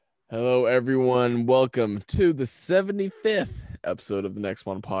Hello, everyone. Welcome to the 75th episode of the Next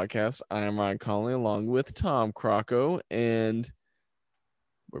One podcast. I am Ryan Conley along with Tom Crocco, and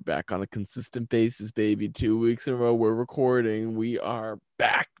we're back on a consistent basis, baby. 2 weeks in a row we're recording. We are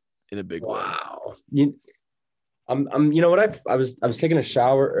back in a big way. Wow. You know what? I was taking a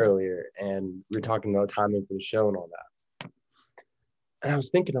shower earlier and we were talking about timing for the show and all that. And I was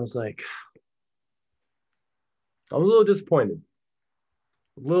thinking, I was like, I'm a little disappointed.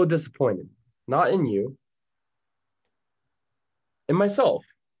 Not in you, in myself.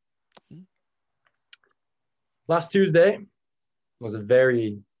 Last Tuesday was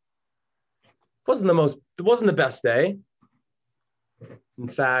wasn't the best day. In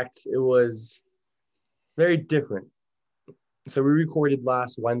fact, it was very different. So we recorded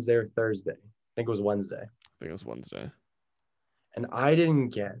last Wednesday or Thursday. I think it was Wednesday. And I didn't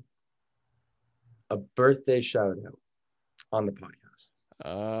get a birthday shout out on the podcast.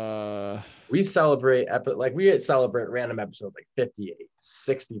 We celebrate random episodes like 58,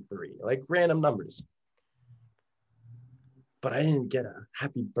 63, like random numbers. But I didn't get a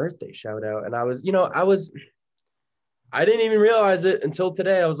happy birthday shout out. And I didn't even realize it until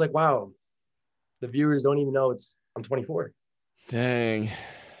today. I was like, wow, the viewers don't even know I'm 24. Dang.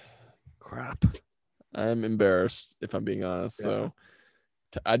 Crap. I'm embarrassed, if I'm being honest. Yeah. So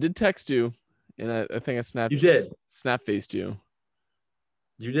I did text you, and I think I snap faced you.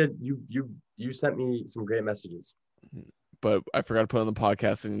 You did. You sent me some great messages. But I forgot to put on the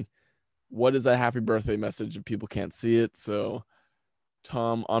podcast. And what is a happy birthday message if people can't see it? So,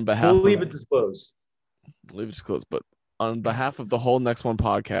 Tom, on behalf we'll leave it disclosed. But on behalf of the whole Next One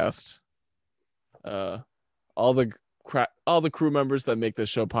podcast, all the crew members that make this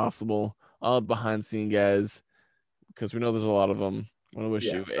show possible, all the behind scene guys, because we know there's a lot of them. I want to wish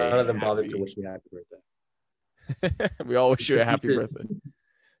you none of them bothered to wish me a happy birthday. We all wish you a happy birthday.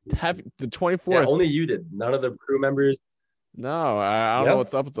 Happy the 24th. Yeah, only you did. None of the crew members. No, I don't know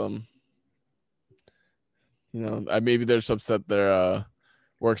what's up with them. You know, maybe they're just upset their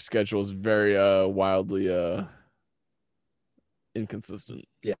work schedule is very wildly inconsistent.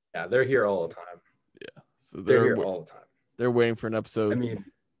 Yeah, they're here all the time. Yeah, so they're here all the time. They're waiting for an episode. I mean,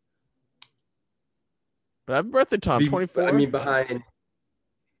 but happy birthday, Tom. 24.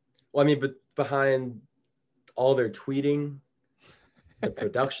 But behind all their tweeting, the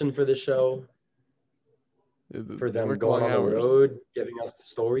production for the show, for them going on the road, giving us the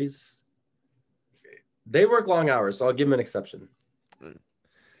stories. They work long hours, so I'll give them an exception.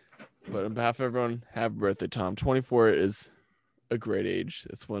 But on behalf of everyone, happy birthday, Tom. 24 is a great age.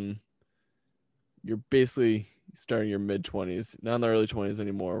 It's when you're basically starting your mid-20s, not in the early 20s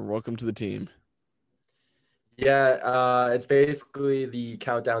anymore. Welcome to the team. Yeah, it's basically the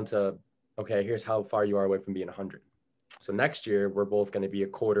countdown to, okay, here's how far you are away from being 100. So next year, we're both going to be a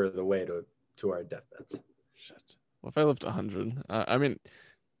quarter of the way to our deathbeds. Shit. Well, if I live to 100, I mean,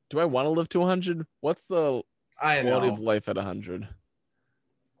 do I want to live to 100? What's the quality of life at 100?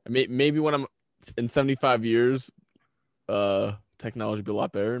 I mean, maybe when I'm in 75 years, technology will be a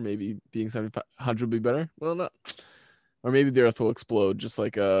lot better. Maybe being 100 will be better. Well, no. Or maybe the earth will explode, just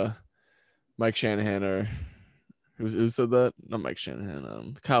like Mike Shanahan or who said that? Not Mike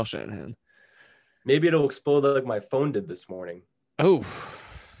Shanahan. Kyle Shanahan. Maybe it'll explode like my phone did this morning. Oh.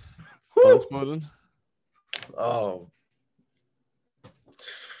 Phone exploded? Oh.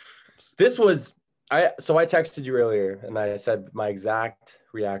 This was I texted you earlier and I said my exact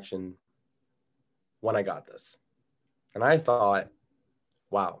reaction when I got this. And I thought,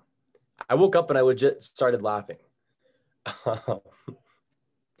 wow. I woke up and I legit started laughing.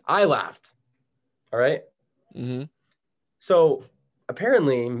 I laughed. All right. Mm-hmm. So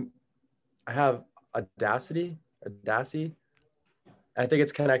apparently I have Audacity. I think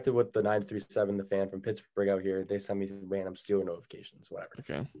it's connected with the 937, the fan from Pittsburgh out here. They send me random Steeler notifications, whatever.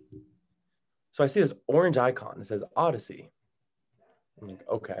 Okay. So I see this orange icon. It says Odyssey. I'm like,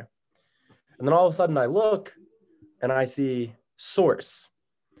 okay. And then all of a sudden I look and I see source.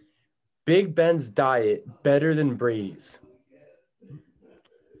 Big Ben's diet better than Brady's.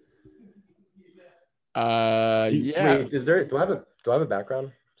 Yeah. Wait, do I have a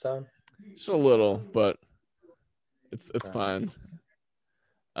background sound? Just a little, but it's fine.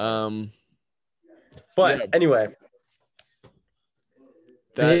 Anyway,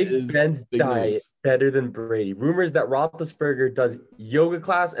 Big Ben's diet news. Better than Brady. Rumors that Roethlisberger does yoga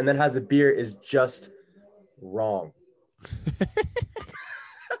class and then has a beer is just wrong.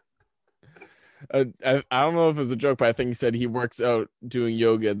 I don't know if it was a joke, but I think he said he works out doing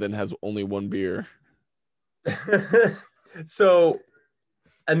yoga, then has only one beer. So,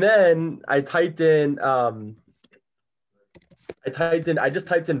 and then I typed in I just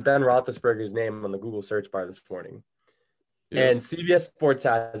typed in Ben Roethlisberger's name on the Google search bar this morning. Yeah. And CBS Sports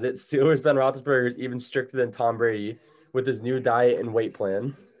has it. Steelers Ben Roethlisberger is even stricter than Tom Brady with his new diet and weight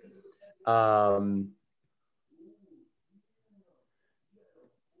plan. Hold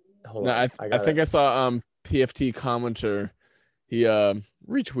on. I think I saw PFT commenter. He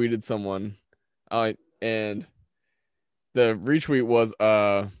retweeted someone. And the retweet was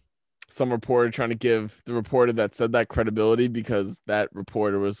some reporter trying to give the reporter that said that credibility because that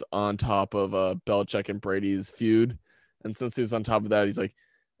reporter was on top of Belichick and Brady's feud. And since he was on top of that, he's like,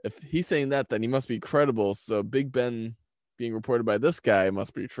 if he's saying that, then he must be credible. So Big Ben being reported by this guy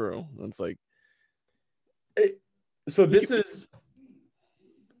must be true. And it's like, so this is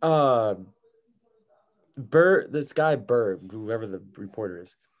this guy Burr, whoever the reporter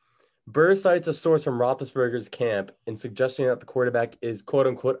is. Burr cites a source from Roethlisberger's camp in suggesting that the quarterback is quote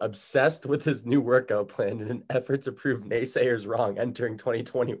unquote obsessed with his new workout plan in an effort to prove naysayers wrong entering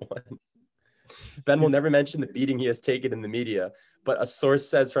 2021. Ben will never mention the beating he has taken in the media, but a source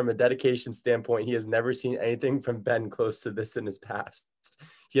says from a dedication standpoint, he has never seen anything from Ben close to this in his past.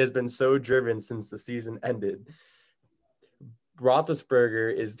 He has been so driven since the season ended.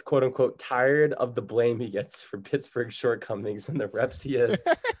 Roethlisberger is quote unquote tired of the blame he gets for Pittsburgh's shortcomings and the reps he has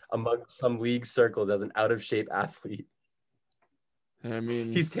among some league circles as an out of shape athlete. I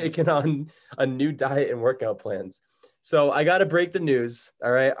mean, he's taken on a new diet and workout plans. So I got to break the news.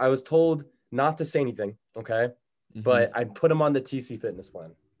 All right. I was told not to say anything. Okay. Mm-hmm. But I put him on the TC fitness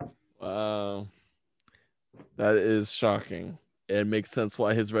plan. Wow. That is shocking. It makes sense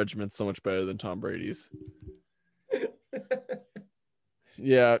why his regiment's so much better than Tom Brady's.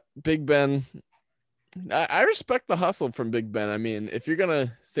 Yeah, Big Ben. I respect the hustle from Big Ben. I mean, if you're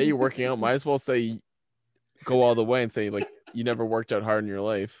gonna say you're working out, might as well say go all the way and say like you never worked out hard in your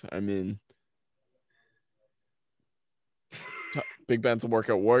life. I mean, Big Ben's a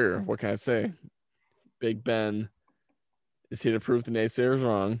workout warrior. What can I say? Big Ben is here to prove the naysayers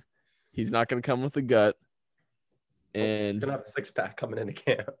wrong. He's not gonna come with the gut, and he's gonna have a 6-pack coming into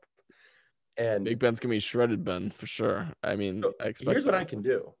camp. And Big Ben's gonna be shredded, Ben, for sure. I mean, so I expect. Here's what I can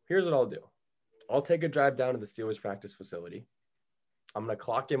do. Here's what I'll do. I'll take a drive down to the Steelers practice facility. I'm gonna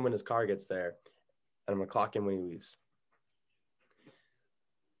clock in when his car gets there, and I'm gonna clock in when he leaves.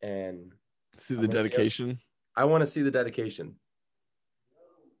 And see the dedication. I want to see the dedication.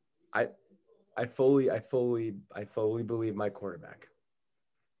 I fully believe my quarterback.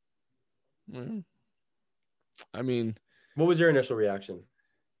 I mean, what was your initial reaction?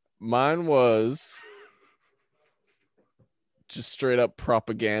 Mine was just straight up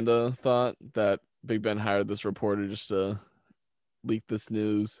propaganda thought that Big Ben hired this reporter just to leak this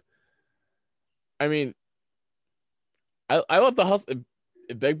news. I mean, I love the hustle.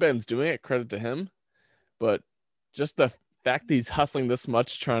 If Big Ben's doing it, credit to him. But just the fact that he's hustling this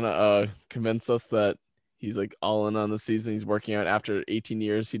much, trying to convince us that he's like all in on the season, he's working out after 18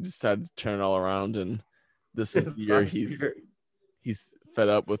 years, he decided to turn it all around, and this is the year he's fed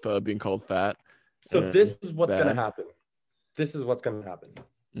up with being called fat. So this is what's going to happen. This is what's going to happen.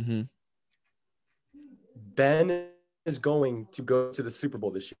 Mm-hmm. Ben is going to go to the Super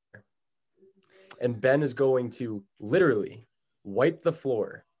Bowl this year. And Ben is going to literally wipe the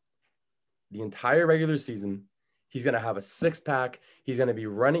floor the entire regular season. He's going to have a 6-pack. He's going to be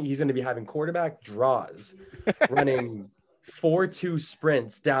running. He's going to be having quarterback draws, running 4-2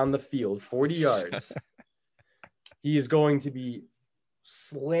 sprints down the field, 40 yards. He is going to be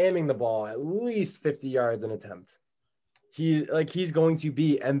slamming the ball at least 50 yards an attempt. He's going to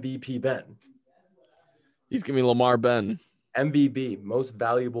be MVP Ben. He's going to be Lamar Ben. MVP, most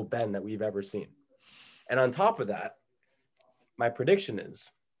valuable Ben that we've ever seen. And on top of that, my prediction is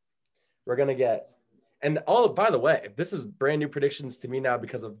we're going to get, and by the way, this is brand new predictions to me now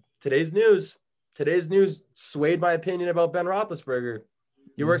because of today's news. Today's news swayed my opinion about Ben Roethlisberger.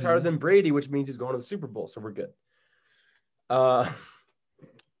 He works harder than Brady, which means he's going to the Super Bowl. So we're good.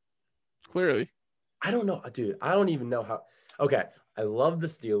 Clearly. I don't know, dude. I don't even know how. Okay. I love the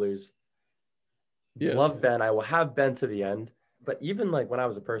Steelers. Yes. Love Ben. I will have Ben to the end. But even like when I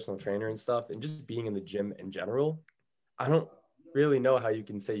was a personal trainer and stuff and just being in the gym in general, I don't really know how you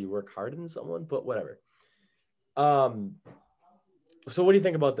can say you work harder than someone, but whatever. So what do you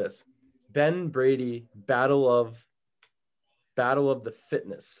think about this? Ben Brady, battle of the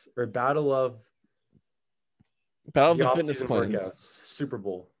fitness or battle of the fitness plans. Workouts, Super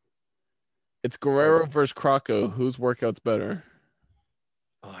Bowl. It's Guerrero versus Crocco. Whose workout's better?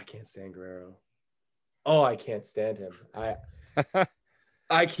 Oh, I can't stand Guerrero. Oh, I can't stand him.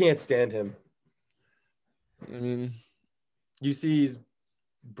 I can't stand him. I mean, you see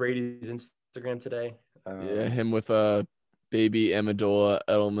Brady's Instagram today. Yeah, him with Baby, Amendola,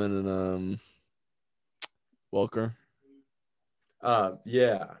 Edelman, and Welker.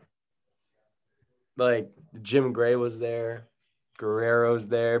 Yeah. Like Jim Gray was there, Guerrero's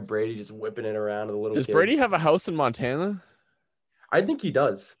there, Brady just whipping it around to the little Does kids. Brady have a house in Montana? I think he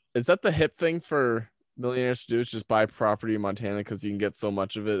does. Is that the hip thing for millionaires to do? Is just buy property in Montana because you can get so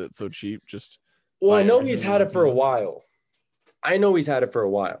much of it. It's so cheap. Well, I know he's had it for a while.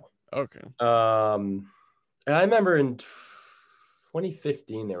 Okay. And I remember in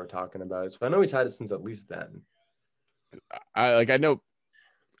 2015 they were talking about it, so I know he's had it since at least then. The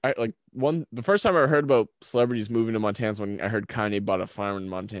first time I heard about celebrities moving to Montana is when I heard Kanye bought a farm in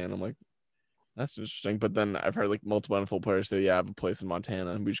Montana. I'm like, that's interesting. But then I've heard like multiple NFL players say, yeah, I have a place in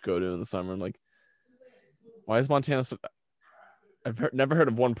Montana and we just go to in the summer. I'm like, why is Montana so... never heard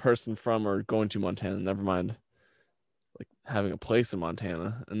of one person from or going to Montana. Never mind like having a place in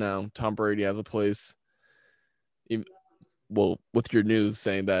Montana. And now Tom Brady has a place. Well, with your news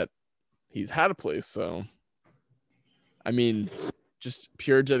saying that he's had a place. So, I mean, just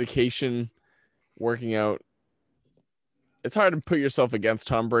pure dedication, working out. It's hard to put yourself against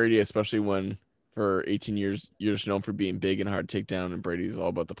Tom Brady, especially when for 18 years, you're just known for being big and hard to take down, and Brady's all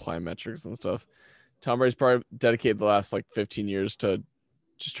about the plyometrics and stuff. Tom Brady's probably dedicated the last like 15 years to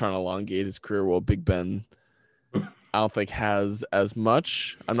just trying to elongate his career, while Big Ben, I don't think has as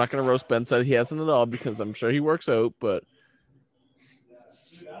much. I'm not going to roast Ben said he hasn't at all because I'm sure he works out, but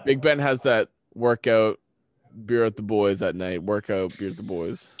Big Ben has that workout, beer at the boys at night, workout, beer at the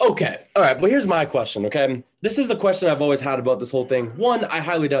boys. Okay. All right. But here's my question. Okay. This is the question I've always had about this whole thing. One, I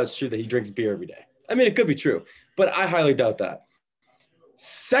highly doubt it's true that he drinks beer every day. I mean, it could be true, but I highly doubt that.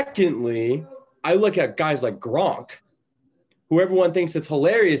 Secondly, I look at guys like Gronk, who everyone thinks it's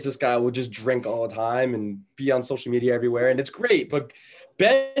hilarious. This guy will just drink all the time and be on social media everywhere. And it's great. But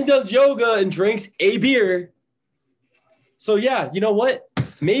Ben does yoga and drinks a beer. So yeah, you know what?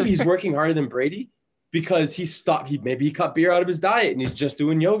 Maybe he's working harder than Brady because maybe he cut beer out of his diet and he's just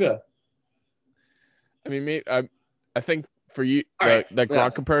doing yoga. I mean, I think for you, that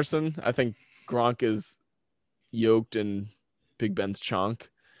Gronk comparison, I think Gronk is yoked and Big Ben's chonk.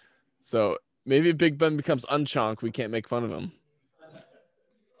 So maybe if Big Ben becomes unchonk, we can't make fun of him.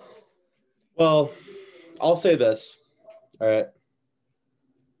 Well, I'll say this. All right.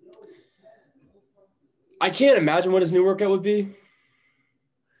 I can't imagine what his new workout would be.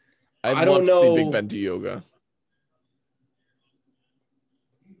 I don't know. See Big Ben do yoga.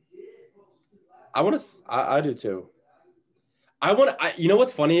 I do too. You know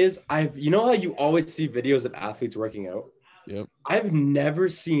what's funny is you know how you always see videos of athletes working out? Yep. I've never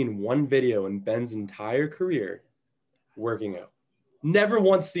seen one video in Ben's entire career working out. Never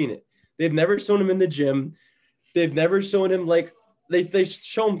once seen it. They've never shown him in the gym. They've never shown him like they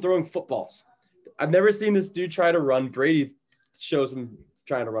show him throwing footballs. I've never seen this dude try to run. Brady shows him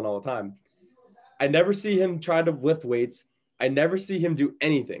trying to run all the time. I never see him try to lift weights. I never see him do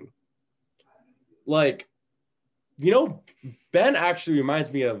anything. Like, you know, Ben actually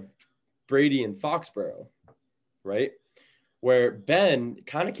reminds me of Brady in Foxborough, right? Where Ben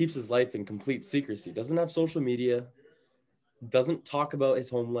kind of keeps his life in complete secrecy, doesn't have social media, doesn't talk about his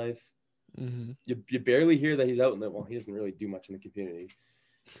home life. Mm-hmm. You barely hear that he's out in the, well, he doesn't really do much in the community.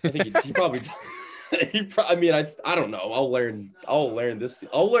 I think he probably, I mean, I don't know. I'll learn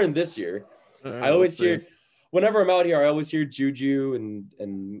this year. Right, I always hear, whenever I'm out here, I always hear Juju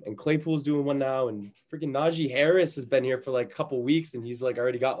and Claypool's doing one now, and freaking Najee Harris has been here for like a couple weeks, and he's like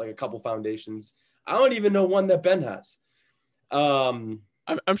already got like a couple foundations. I don't even know one that Ben has. I'm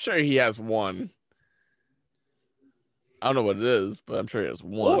sure he has one. I don't know what it is, but I'm sure he has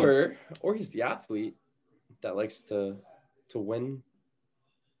one. Or he's the athlete that likes to win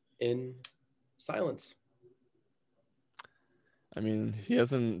in silence. I mean, he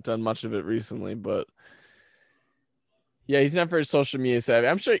hasn't done much of it recently, but yeah, he's not very social media savvy.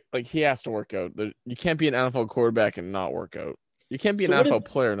 I'm sure like he has to work out. You can't be an NFL quarterback and not work out. You can't be an NFL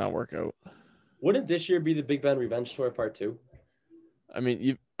player and not work out. Wouldn't this year be the Big Ben Revenge Tour Part 2? I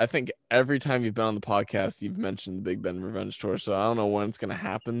mean, I think every time you've been on the podcast, you've mentioned the Big Ben Revenge Tour. So I don't know when it's going to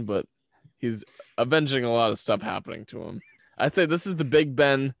happen, but he's avenging a lot of stuff happening to him. I'd say this is the Big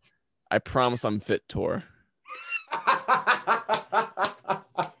Ben I Promise I'm Fit tour.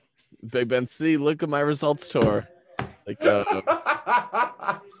 Big Ben, see, look at my results tour. Like the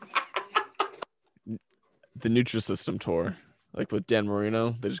Nutrisystem tour. Like with Dan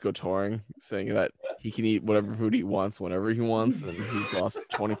Marino, they just go touring, saying that he can eat whatever food he wants whenever he wants, and he's lost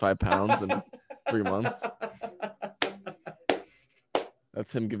 25 pounds in 3 months.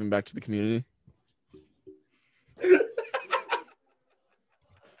 That's him giving back to the community.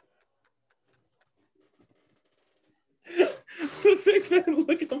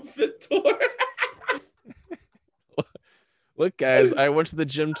 Look, guys, I went to the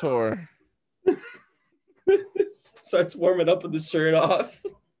gym tour. Starts warming up with the shirt off.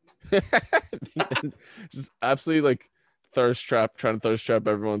 Just absolutely like trying to thirst trap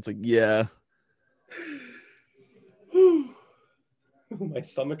everyone's like, yeah. My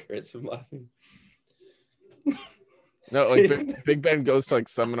stomach hurts from laughing. No, like Big Ben goes to like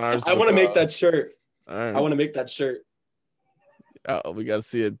seminars. I want to make that shirt. All right. I want to make that shirt. Oh, we got to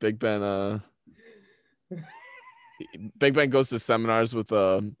see it. Big Ben. Big Ben goes to seminars with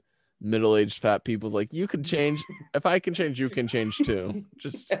middle-aged fat people. Like, you can change. If I can change, you can change too.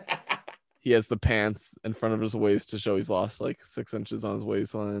 Just he has the pants in front of his waist to show he's lost like 6 inches on his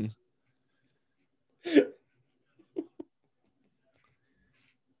waistline.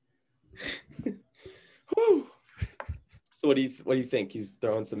 So what do you think? He's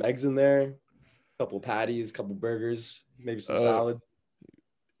throwing some eggs in there, a couple patties, a couple burgers, maybe some salad.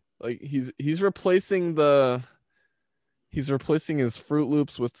 Like he's replacing his Fruit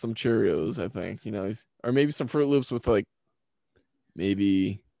Loops with some Cheerios, I think. You know, or maybe some Fruit Loops with like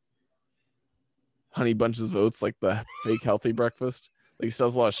maybe Honey Bunches of Oats, like the fake healthy breakfast. Like, he still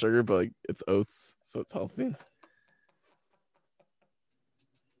has a lot of sugar, but like it's oats, so it's healthy.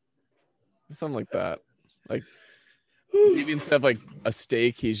 Something like that. Like, maybe instead of like a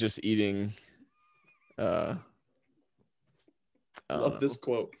steak, he's just eating. I love this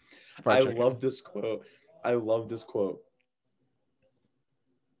quote. I love this quote.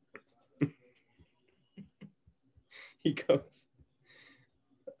 He goes,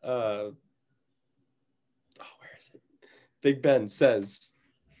 where is it? Big Ben says,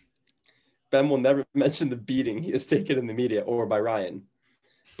 Ben will never mention the beating he has taken in the media or by Ryan.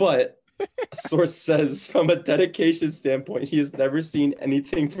 But a source says, from a dedication standpoint, he has never seen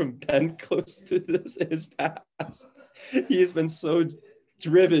anything from Ben close to this in his past. He has been so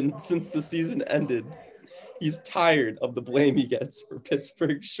driven since the season ended. He's tired of the blame he gets for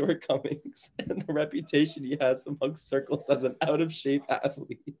Pittsburgh's shortcomings and the reputation he has amongst circles as an out-of-shape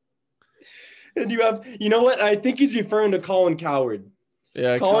athlete. And you know what? I think he's referring to Colin Cowherd.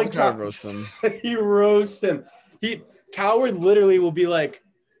 Yeah, Colin Cowherd roasts him. He roasts him. Cowherd literally will be like,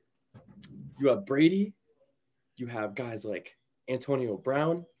 you have Brady, you have guys like Antonio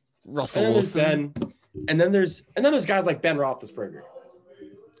Brown, Russell Wilson, and then there's guys like Ben Roethlisberger.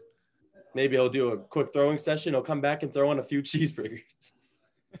 Maybe he'll do a quick throwing session. He'll come back and throw on a few cheeseburgers.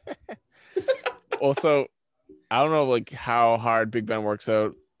 Also, I don't know like how hard Big Ben works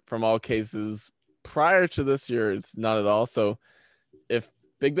out. From all cases prior to this year, it's not at all. So if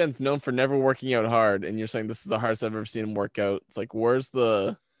Big Ben's known for never working out hard, and you're saying this is the hardest I've ever seen him work out, it's like, where's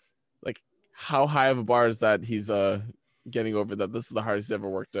the, like, how high of a bar is that he's getting over that this is the hardest he's ever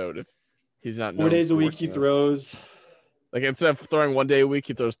worked out? If he's not 4 days a week he throws. Like, instead of throwing 1 day a week,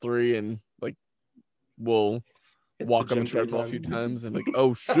 he throws 3, and like we'll walk him in treadmill a few times, and like,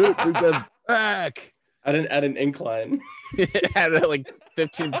 oh shit, Big Ben's back at an incline. At like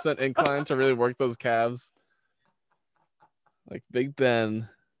 15% incline to really work those calves. Like, Big Ben.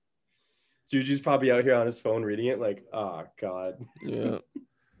 Juju's probably out here on his phone reading it, like, oh god. Yeah.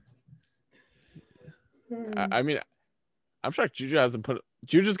 I mean, I'm shocked Juju's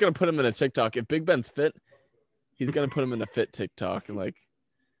gonna put him in a TikTok. If Big Ben's fit, he's gonna put him in a fit TikTok and like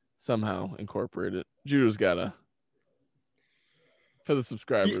somehow incorporate it. Juju's gotta, for the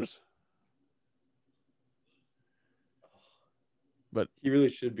subscribers. But he really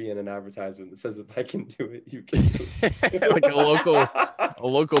should be in an advertisement that says, if I can do it, you can do it. Like a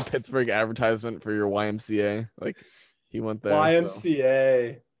local Pittsburgh advertisement for your YMCA. Like, he went there.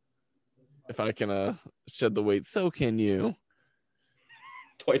 YMCA. So if I can shed the weight, so can you.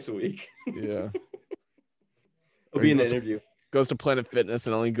 Twice a week. Yeah. It'll be an interview. Goes to Planet Fitness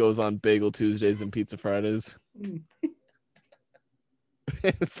and only goes on Bagel Tuesdays and Pizza Fridays.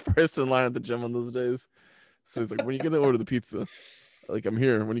 It's first in line at the gym on those days. So he's like, when are you going to order the pizza? Like, I'm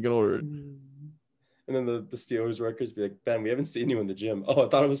here. When are you going to order it? And then the Steelers workers be like, Ben, we haven't seen you in the gym. Oh, I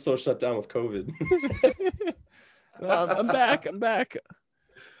thought it was so shut down with COVID. No, I'm back.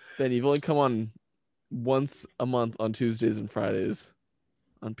 Ben, you've only come on once a month on Tuesdays and Fridays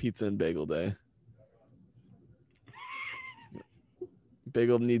on Pizza and Bagel Day. Big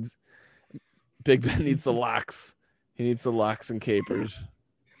Ben needs the locks. He needs the locks and capers.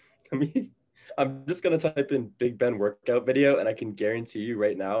 I mean, I'm just going to type in Big Ben workout video, and I can guarantee you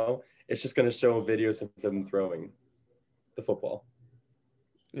right now, it's just going to show videos of him throwing the football.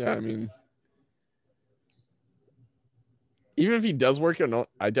 Yeah, I mean, even if he does work out,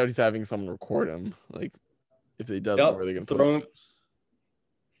 I doubt he's having someone record him. Like, if he does, where are they going to post it?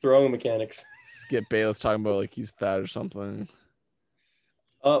 Throwing mechanics. Skip Bayless talking about like he's fat or something.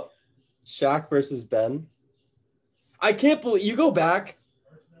 Shaq versus Ben. I can't believe you go back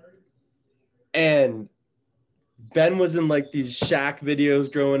and Ben was in like these Shaq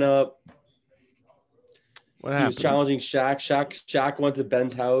videos growing up. What happened? He was challenging Shaq. Shaq went to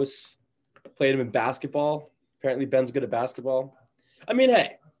Ben's house, played him in basketball. Apparently, Ben's good at basketball. I mean,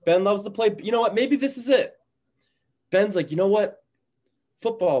 hey, Ben loves to play. You know what? Maybe this is it. Ben's like, you know what?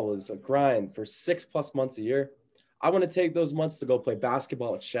 Football is a grind for 6+ months a year. I want to take those months to go play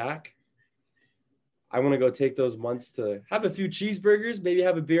basketball at Shaq. I want to go take those months to have a few cheeseburgers, maybe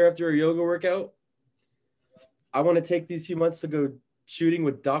have a beer after a yoga workout. I want to take these few months to go shooting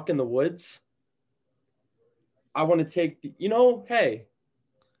with Duck in the woods. I want to take, hey,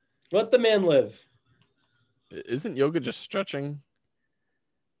 let the man live. Isn't yoga just stretching?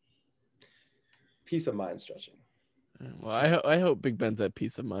 Peace of mind stretching. Well, I hope Big Ben's at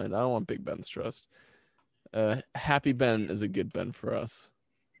peace of mind. I don't want Big Ben stressed. Happy Ben is a good Ben for us.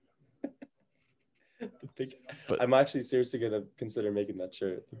 I'm actually seriously going to consider making that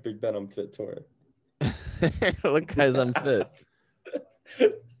shirt. The Big Ben Unfit Tour. Look, guys, I'm fit.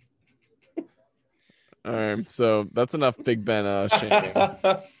 All right, so that's enough Big Ben shaming.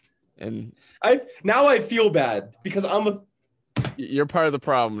 And I feel bad because you're part of the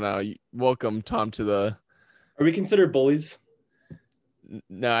problem now. Welcome, Tom, to the. Are we considered bullies?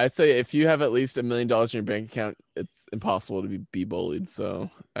 No, I'd say if you have at least $1 million in your bank account, it's impossible to be bullied. So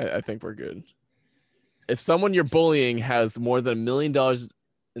I think we're good. If someone you're bullying has more than $1 million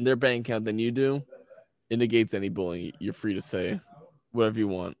in their bank account than you do, it negates any bullying. You're free to say whatever you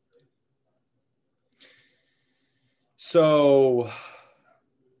want. So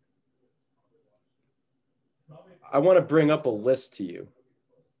I want to bring up a list to you.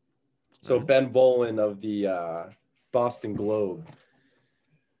 So Ben Volin of the Boston Globe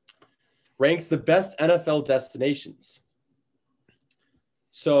ranks the best NFL destinations.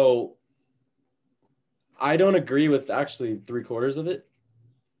 So I don't agree with actually 3/4 of it.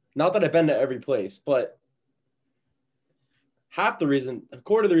 Not that I've been to every place, but a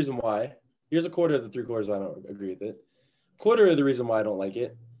quarter of the reason why, here's a quarter of the 3/4 why I don't agree with it. Quarter of the reason why I don't like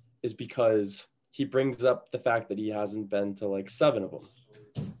it is because he brings up the fact that he hasn't been to like 7 of them.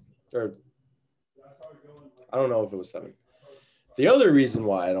 Or I don't know if it was 7. The other reason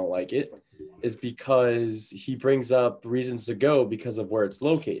why I don't like it is because he brings up reasons to go because of where it's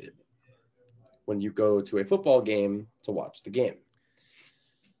located when you go to a football game to watch the game.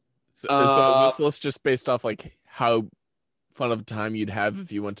 So is this list just based off like how fun of a time you'd have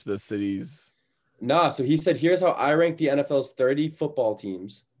if you went to the cities? Nah, so he said, here's how I rank the NFL's 30 football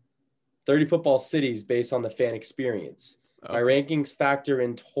teams, 30 football cities based on the fan experience. Okay. My rankings factor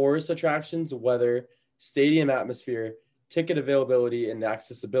in tourist attractions, weather, stadium atmosphere, ticket availability, and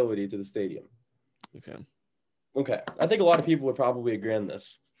accessibility to the stadium. Okay. I think a lot of people would probably agree on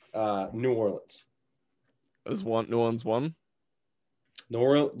this. New Orleans. Is New Orleans 1? New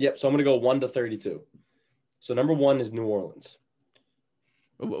Orleans. Yep. So I'm going to go 1 to 32. So number 1 is New Orleans.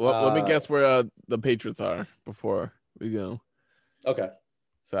 Let me guess where the Patriots are before we go. Okay.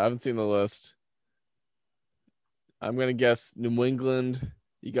 So I haven't seen the list. I'm going to guess New England.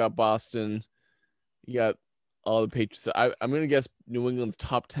 You got Boston. You got all the Patriots. I'm going to guess New England's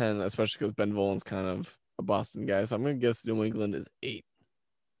top 10, especially because Ben Volin's kind of a Boston guy. So I'm going to guess New England is 8.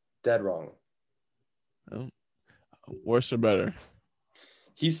 Dead wrong. Oh, worse or better?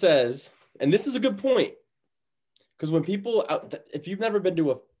 He says, and this is a good point, because when people if you've never been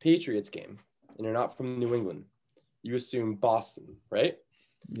to a Patriots game and you're not from New England, you assume Boston, right?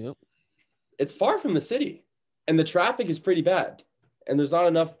 Yep. It's far from the city, and the traffic is pretty bad, and there's not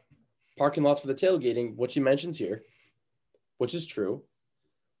enough parking lots for the tailgating, which he mentions here, which is true.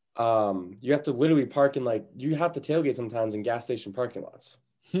 You have to literally park in you have to tailgate sometimes in gas station parking lots.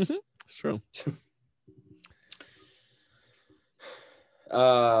 It's true.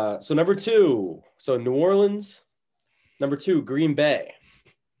 So number 2, so New Orleans. Number 2, Green Bay.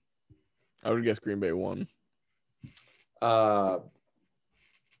 I would guess Green Bay 1.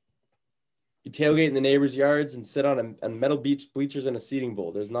 You tailgate in the neighbors' yards and sit on metal bleachers and a seating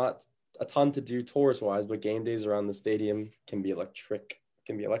bowl. There's not a ton to do tourist-wise, but game days around the stadium can be electric.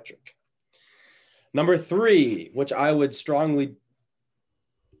 Number 3, which I would strongly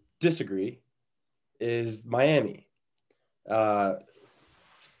disagree, is Miami.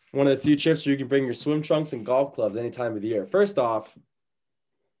 One of the few trips where you can bring your swim trunks and golf clubs any time of the year. First off,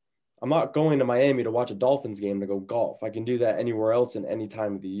 I'm not going to Miami to watch a Dolphins game to go golf. I can do that anywhere else in any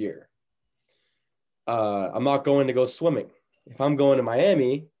time of the year. I'm not going to go swimming. If I'm going to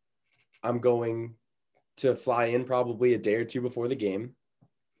Miami, I'm going to fly in probably a day or two before the game.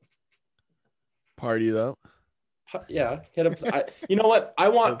 Party it up. Yeah, hit up. You know what? I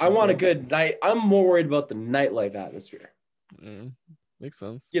want a good night. I'm more worried about the nightlife atmosphere. Makes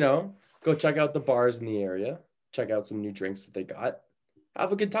sense. You know, go check out the bars in the area. Check out some new drinks that they got.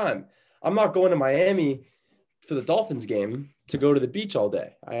 Have a good time. I'm not going to Miami for the Dolphins game to go to the beach all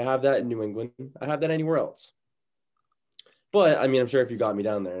day. I have that in New England. I have that anywhere else. But I mean, I'm sure if you got me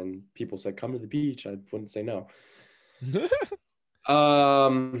down there and people said come to the beach, I wouldn't say no.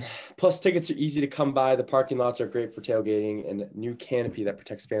 Plus tickets are easy to come by. The parking lots are great for tailgating, and new canopy that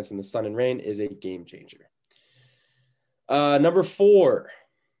protects fans from the sun and rain is a game changer. Number 4,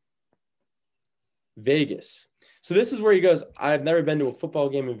 Vegas. So this is where he goes, I've never been to a football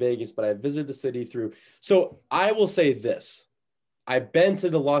game in Vegas, but I visited the city through. So I will say this. I've been to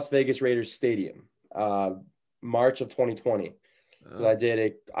the Las Vegas Raiders Stadium, March of 2020. I did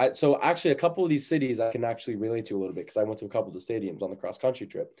it. So actually a couple of these cities I can actually relate to a little bit because I went to a couple of the stadiums on the cross country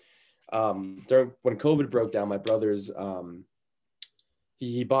trip. When COVID broke down, my brother's,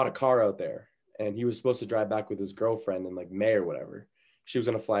 he bought a car out there and he was supposed to drive back with his girlfriend in like May or whatever. She was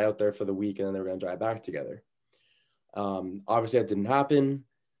going to fly out there for the week and then they were going to drive back together. Obviously that didn't happen.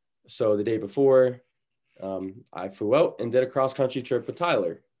 So the day before, I flew out and did a cross country trip with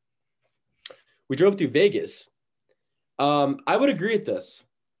Tyler. We drove through Vegas. I would agree with this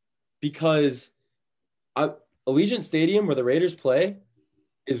because Allegiant Stadium where the Raiders play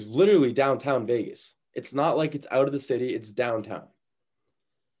is literally downtown Vegas. It's not like it's out of the city. It's downtown.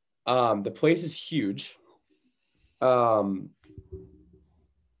 The place is huge. So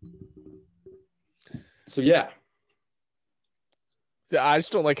yeah. See, I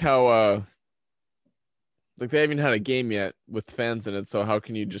just don't like how like they haven't had a game yet with fans in it, so how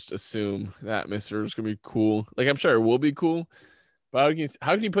can you just assume the atmosphere is gonna be cool? Like I'm sure it will be cool, but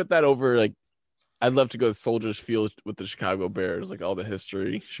how can you put that over? Like I'd love to go to Soldiers Field with the Chicago Bears, like all the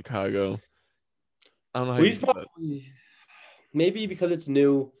history, Chicago. I don't know how you do that. Maybe because it's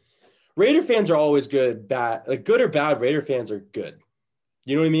new. Raider fans are always good, bad, like good or bad. Raider fans are good.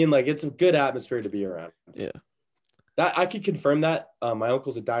 You know what I mean? Like it's a good atmosphere to be around. Yeah. That I could confirm that. My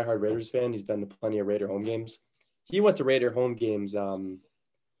uncle's a diehard Raiders fan. He's been to plenty of Raider home games. He went to Raider home games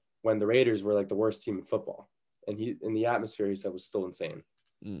when the Raiders were like the worst team in football. And the atmosphere, he said, was still insane.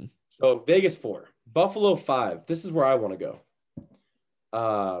 So Vegas 4, Buffalo 5. This is where I want to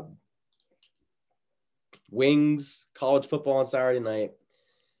go. Wings, college football on Saturday night.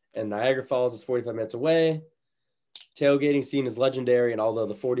 And Niagara Falls is 45 minutes away. Tailgating scene is legendary, and although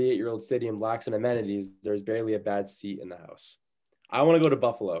the 48-year-old stadium lacks in amenities, there's barely a bad seat in the house. I want to go to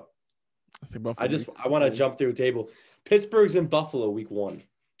Buffalo. I want to jump through a table. Pittsburgh's in Buffalo week 1.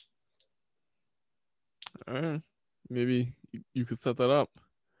 All right. Maybe you could set that up.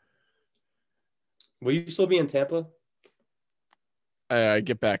 Will you still be in Tampa? I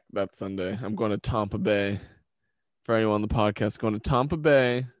get back that Sunday. I'm going to Tampa Bay. For anyone on the podcast, going to Tampa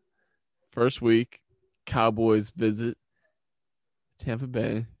Bay. First week. Cowboys visit Tampa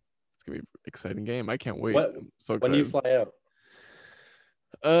Bay. It's gonna be an exciting game. I can't wait. I'm so excited. When do you fly out?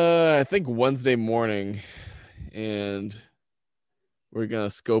 I think Wednesday morning, and we're gonna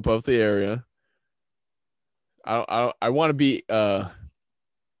scope out the area. I want to be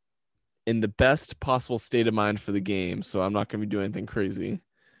in the best possible state of mind for the game, so I'm not gonna be doing anything crazy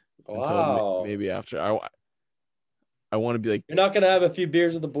until maybe after. I want to be like, you're not gonna have a few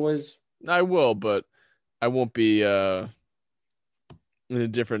beers with the boys. I will, but I won't be in a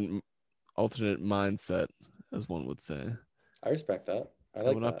different alternate mindset, as one would say. I respect that. I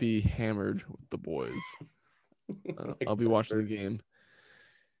will not be hammered with the boys. I'll be watching the game.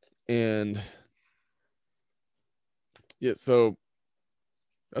 And yeah, so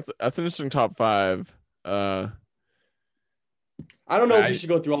that's an interesting top 5. I don't know if you should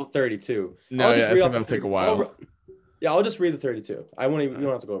go through all 32. No, I think that'll take a while. I'll just read the 32. You don't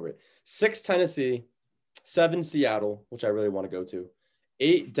have to go over it. 6 Tennessee, 7 Seattle, which I really want to go to.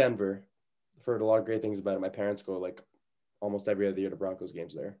 8 Denver. I've heard a lot of great things about it. My parents go like almost every other year to Broncos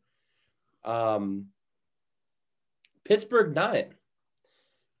games there. Pittsburgh 9.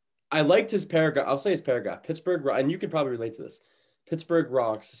 I liked his paragraph. I'll say his paragraph. Pittsburgh, and you could probably relate to this. Pittsburgh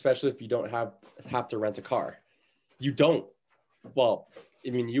rocks, especially if you don't have to rent a car. You don't. Well,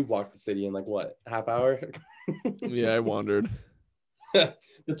 I mean, you walked the city in like what, half hour? Yeah, I wandered.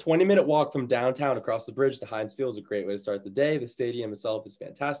 The 20-minute walk from downtown across the bridge to Heinz Field is a great way to start the day. The stadium itself is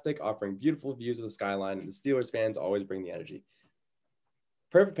fantastic, offering beautiful views of the skyline, and the Steelers fans always bring the energy.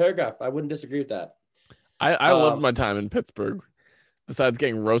 Perfect paragraph. I wouldn't disagree with that. I loved my time in Pittsburgh. Besides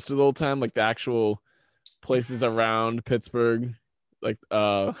getting roasted the whole time, like the actual places around Pittsburgh, like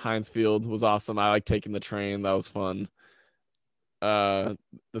Heinz Field was awesome. I like taking the train. That was fun. The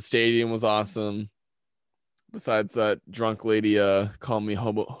stadium was awesome. Besides that drunk lady calling me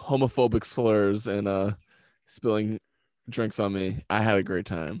homophobic slurs and spilling drinks on me, I had a great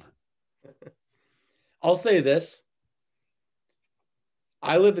time. I'll say this.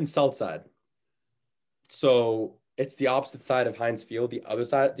 I live in Southside. So it's the opposite side of Heinz Field, the other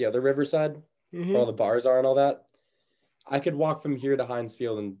side, the other riverside, where all the bars are and all that. I could walk from here to Heinz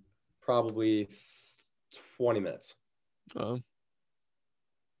Field in probably 20 minutes.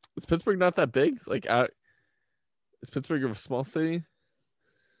 Is Pittsburgh not that big? Like, is Pittsburgh a small city?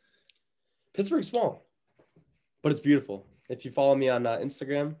 Pittsburgh's small, but it's beautiful. If you follow me on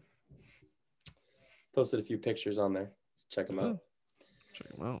Instagram, posted a few pictures on there. Check them out.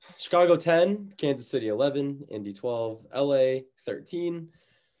 Check them out. Chicago 10, Kansas City 11, Indy 12, LA 13,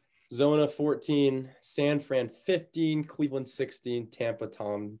 Zona 14, San Fran 15, Cleveland 16, Tampa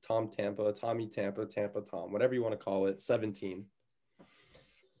Tom, Tampa, Tommy Tampa, Tampa Tom, whatever you want to call it, 17.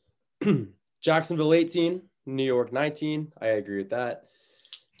 Jacksonville 18, New York 19. I agree with that.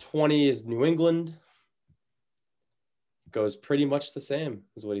 20 is New England. Goes pretty much the same,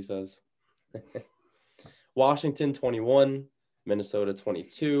 is what he says. Washington 21, Minnesota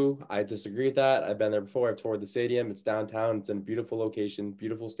 22. I disagree with that. I've been there before. I've toured the stadium. It's downtown. It's in a beautiful location,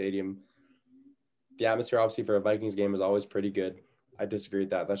 beautiful stadium. The atmosphere, obviously, for a Vikings game is always pretty good. I disagree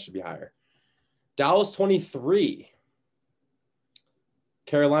with that. That should be higher. Dallas 23.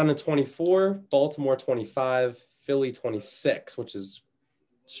 Carolina 24. Baltimore 25. Philly 26, which is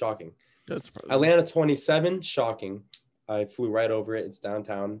shocking. That's probably Atlanta 27. Shocking. I flew right over it. It's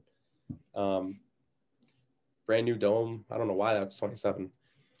downtown. Brand new dome. I don't know why that's 27.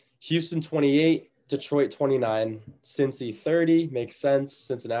 Houston 28, Detroit 29, Cincy 30. Makes sense.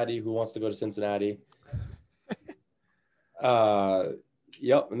 Cincinnati, who wants to go to Cincinnati?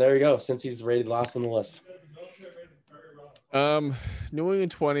 Yep, and there you go. Cincy's rated last on the list. New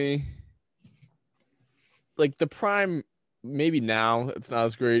England 20. Like the prime, maybe now it's not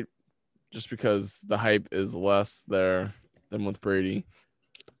as great just because the hype is less there than with Brady.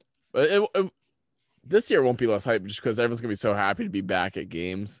 But this year won't be less hype just because everyone's going to be so happy to be back at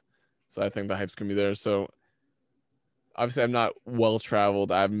games. So I think the hype's going to be there. So obviously I'm not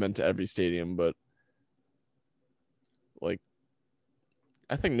well-traveled. I haven't been to every stadium, but like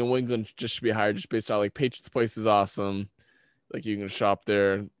I think New England just should be higher just based on like Patriots Place is awesome. Like you can shop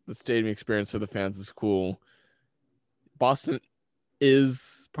there. The stadium experience for the fans is cool. Boston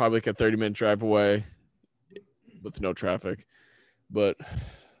is probably like a 30-minute drive away with no traffic. But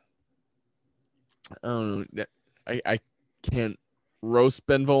I don't know. I can't roast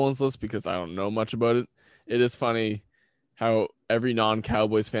Ben Volen's list because I don't know much about it. It is funny how every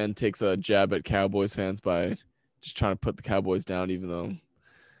non-Cowboys fan takes a jab at Cowboys fans by just trying to put the Cowboys down, even though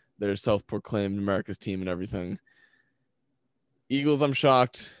they're self-proclaimed America's team and everything. Eagles, I'm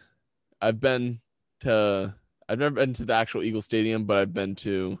shocked. I've never been to the actual Eagles stadium, but I've been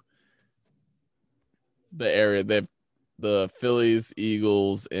to the area. They have the Phillies,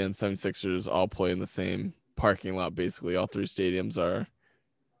 Eagles, and 76ers all play in the same parking lot. Basically, all three stadiums are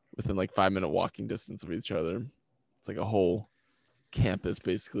within like 5-minute walking distance of each other. It's like a whole campus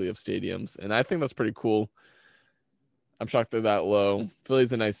basically of stadiums, and I think that's pretty cool. I'm shocked they're that low.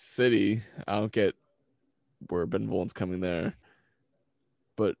 Philly's a nice city. I don't get where Ben Volen's coming there,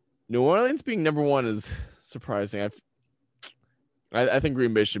 but New Orleans being number one is surprising. I think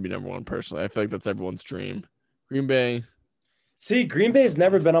Green Bay should be number one personally. I feel like that's everyone's dream. Green Bay. See, Green Bay's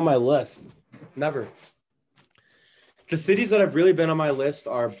never been on my list. Never. The cities that have really been on my list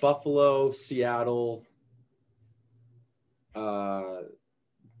are Buffalo, Seattle,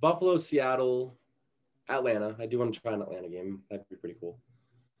 Atlanta. I do want to try an Atlanta game. That'd be pretty cool.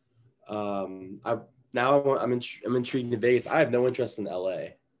 I'm intrigued in Vegas. I have no interest in LA.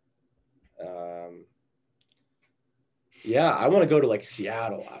 Yeah, I want to go to like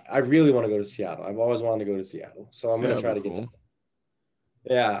Seattle. I really want to go to Seattle. I've always wanted to go to Seattle, so I'm going to try to get.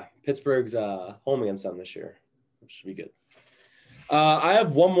 Yeah, Pittsburgh's home against them this year, which should be good. I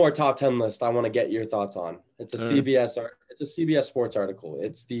have one more top 10 list I want to get your thoughts on. It's a CBS Sports article.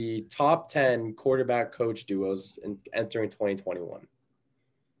 It's the top 10 quarterback coach duos entering 2021.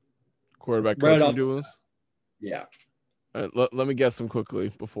 Quarterback coaching duos? Yeah. All right, let me guess them quickly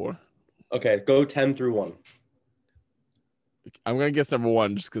before. Okay, go 10 through 1. I'm going to guess number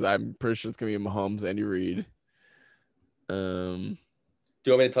 1 just because I'm pretty sure it's going to be Mahomes, Andy Reid. Do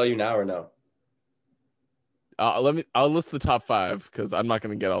you want me to tell you now or no? I'll list the top 5 because I'm not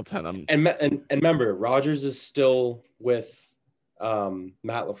going to get all 10. And remember, Rodgers is still with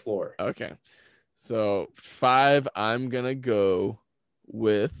Matt LaFleur. Okay. So 5, I'm going to go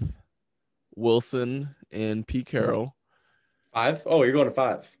with Wilson and Pete Carroll. 5? Oh, you're going to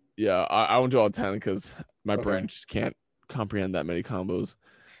 5. Yeah, I won't do all 10 because My brain just can't comprehend that many combos.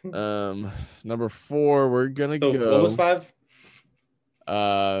 Number 4, we're gonna go. What was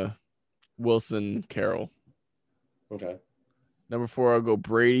 5? Wilson, Carroll. Okay. Number 4, I'll go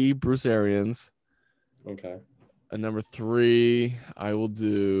Brady, Bruce Arians. Okay. And number 3, I will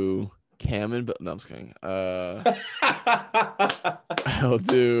do Cam but no, I'm just kidding. I'll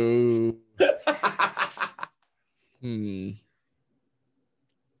do.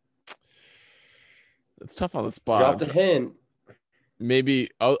 It's tough on the spot. Dropped a hint. Maybe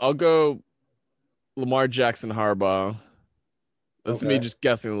I'll go Lamar Jackson, Harbaugh. That's me just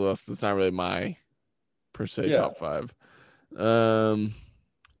guessing the list. It's not really my per se top 5. 2,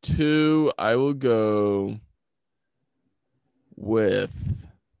 I will go with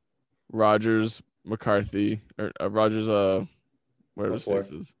Rodgers, McCarthy, or Rodgers, whatever his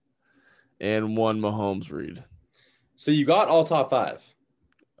face is, and 1 Mahomes, Reed. So you got all top 5.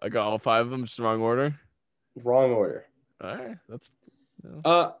 I got all 5 of them, just wrong order. Wrong order. All right, that's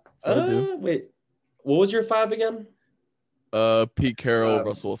wait, what was your 5 again? Pete Carroll,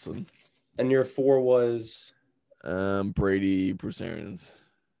 Russell Wilson. And your 4 was Brady, Bruce Arians.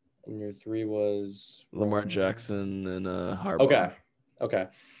 And your 3 was Lamar Jackson and Harbaugh. Okay.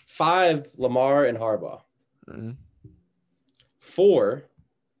 5, Lamar and Harbaugh. Mm-hmm. 4,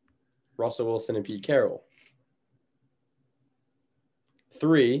 Russell Wilson and Pete Carroll.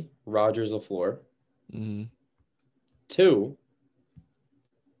 3, Rodgers, LaFleur. Mm-hmm. 2,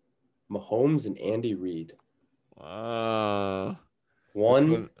 Mahomes and Andy Reid. 1,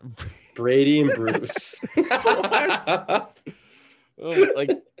 Brady and Bruce.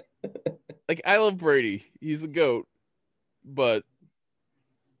 Like I love Brady. He's the GOAT. But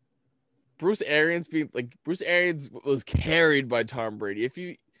Bruce Arians was carried by Tom Brady. If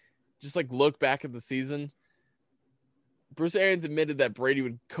you just look back at the season, Bruce Arians admitted that Brady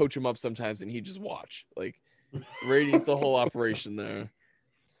would coach him up sometimes and he'd just watch. Brady's the whole operation there.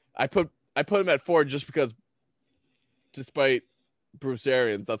 I put him at 4 just because, despite Bruce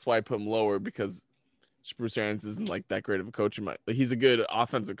Arians, that's why I put him lower, because Bruce Arians isn't that great of a coach. He's a good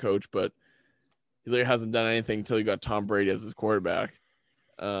offensive coach, but he really hasn't done anything until he got Tom Brady as his quarterback.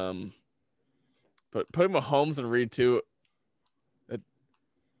 But putting Mahomes and Reid too.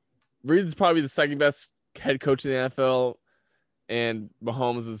 Reid's probably the second best head coach in the NFL, and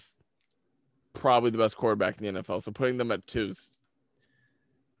Mahomes is probably the best quarterback in the NFL. So putting them at 2,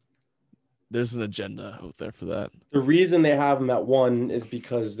 there's an agenda out there for that. The reason they have him at 1 is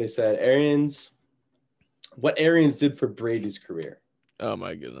because they said what Arians did for Brady's career. Oh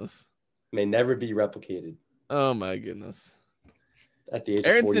my goodness. May never be replicated. Oh my goodness. At the age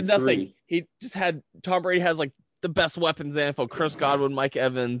Arians of 43. did nothing. He just had Tom Brady has the best weapons in the NFL. Chris Godwin, Mike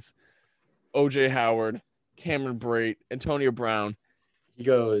Evans, OJ Howard, Cameron Brate, Antonio Brown. He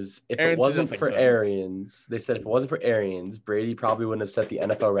goes, if it wasn't for Arians, they said if it wasn't for Arians, Brady probably wouldn't have set the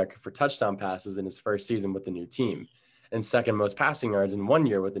NFL record for touchdown passes in his first season with the new team, and second most passing yards in 1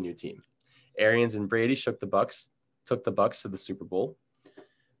 year with the new team. Arians and Brady took the Bucs to the Super Bowl.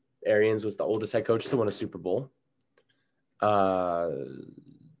 Arians was the oldest head coach to win a Super Bowl.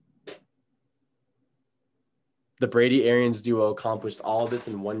 The Brady-Arians duo accomplished all of this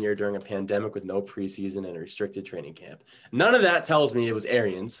in 1 year during a pandemic with no preseason and a restricted training camp. None of that tells me it was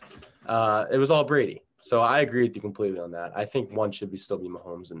Arians. It was all Brady. So I agree with you completely on that. I think 1 should still be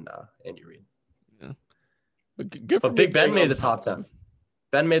Mahomes and Andy Reid. Yeah. But Big Ben made the top 10.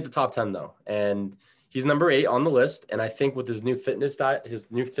 Ben made the top 10 though, and he's number 8 on the list. And I think with his new fitness diet, his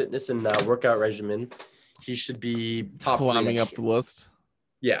new fitness and workout regimen, he should be top climbing up the list.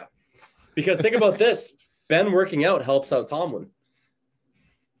 Yeah, because think about this. Ben working out helps out Tomlin.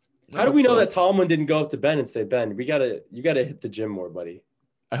 How do we know that Tomlin didn't go up to Ben and say, Ben, you gotta hit the gym more, buddy?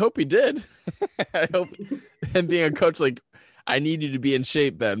 I hope he did. I hope, and being a coach, I need you to be in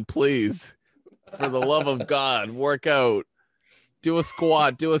shape, Ben, please. For the love of God, work out. Do a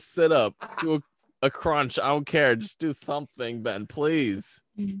squat, do a sit-up, do a crunch. I don't care. Just do something, Ben, please.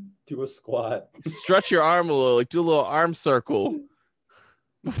 Do a squat. Stretch your arm a little, do a little arm circle.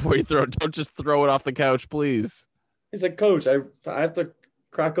 Before you throw it, don't just throw it off the couch, please. He's like, Coach, I have to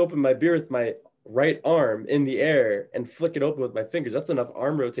crack open my beer with my right arm in the air and flick it open with my fingers. That's enough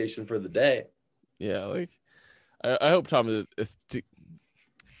arm rotation for the day. Yeah, I hope Tom is.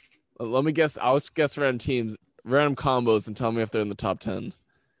 Let me guess. I'll guess random combos, and tell me if they're in the top 10.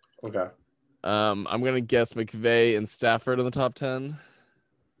 Okay. I'm gonna guess McVay and Stafford in the top 10.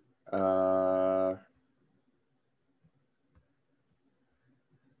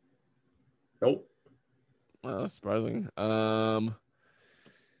 Nope. Well, that's surprising. I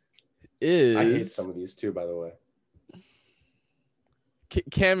hate some of these too, by the way.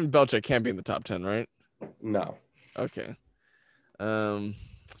 Cam and Belichick can't be in the top 10, right? No. Okay.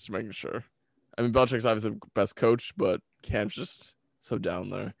 Just making sure. I mean, Belichick's obviously the best coach, but Cam's just so down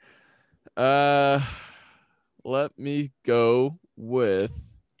there. Let me go with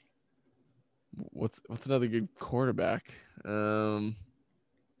what's another good quarterback? Let's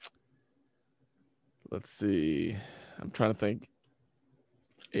see. I'm trying to think.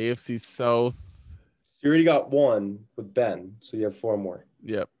 AFC South. So you already got one with Ben, so you have 4 more.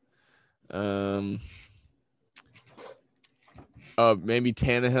 Yep. Maybe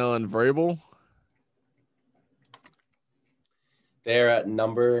Tannehill and Vrabel. They're at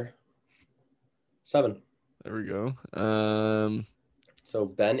number 7. There we go. So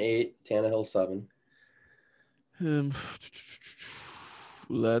Ben 8, Tannehill 7.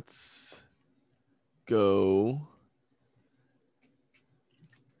 Let's go.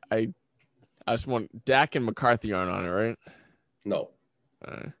 I just want Dak and McCarthy aren't on it, right? No.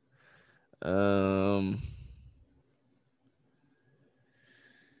 All right.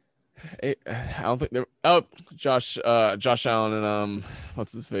 I don't think they're. Oh, Josh Allen and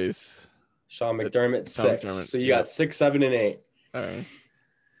what's his face? Sean McDermott 6. McDermott. So you got 6, 7, and 8. All right.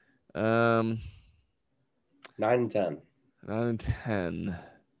 9 and 10. 9 and 10.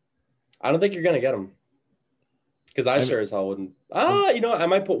 I don't think you're gonna get them. Because I sure as hell wouldn't. You know what? I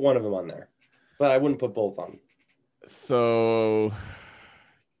might put one of them on there, but I wouldn't put both on. So,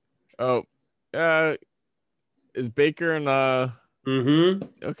 is Baker and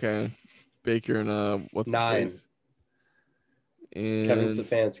okay, Baker and what's 9. His face? And Kevin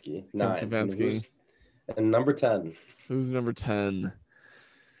Stefanski 9. Stefanski. And number 10. Who's number 10?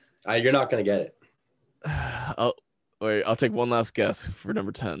 You're not gonna get it. I'll take one last guess for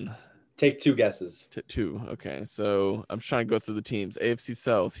number 10. Take 2 guesses. 2. Okay, so I'm trying to go through the teams. AFC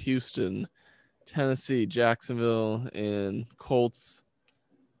South: Houston, Tennessee, Jacksonville, and Colts.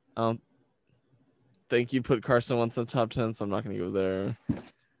 I don't think you put Carson Wentz in the top 10, so I'm not going to go there.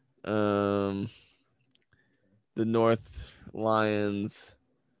 The North: Lions,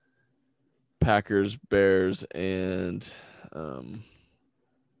 Packers, Bears, and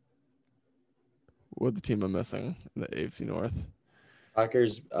what the team I'm missing in the AFC North?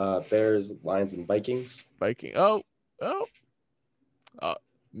 Packers, Bears, Lions, and Vikings.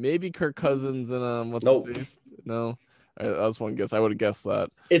 Maybe Kirk Cousins and what's his face? No, that was one guess. I would have guessed that.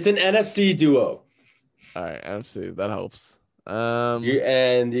 It's an NFC duo. All right, NFC, that helps.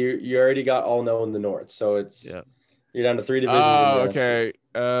 You already got all no in the North, so you're down to 3 divisions. Oh, okay.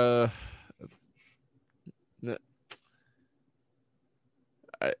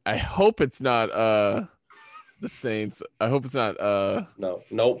 I hope it's not the Saints. I hope it's not No.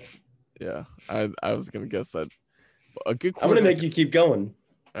 Nope. Yeah, I was gonna guess that. A good. I'm gonna make you keep going.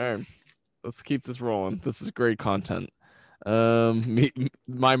 All right, let's keep this rolling. This is great content.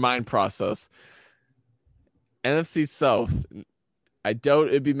 My mind process. NFC South. I doubt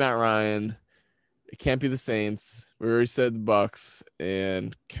it'd be Matt Ryan. It can't be the Saints. We already said the Bucks,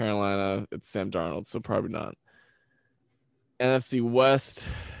 and Carolina, it's Sam Darnold, so probably not. NFC West,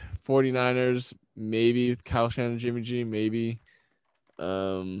 49ers, maybe Kyle Shanahan, Jimmy G, maybe.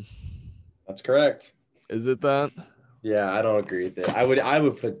 That's correct. Is it that? Yeah, I don't agree with it. I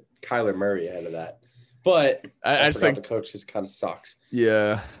would put Kyler Murray ahead of that, but I just think the coach just kind of sucks.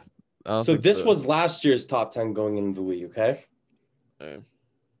 Yeah. So this was last year's top 10 going into the league. Okay.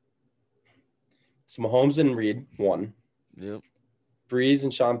 So Mahomes and Reed 1. Yep. Breeze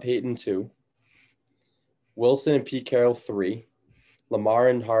and Sean Payton 2. Wilson and Pete Carroll 3. Lamar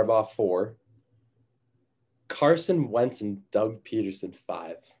and Harbaugh 4. Carson Wentz and Doug Peterson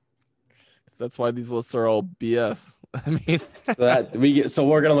 5. That's why these lists are all BS. I mean, so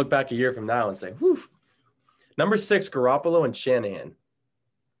we're gonna look back a year from now and say, whew. Number 6, Garoppolo and Shanahan.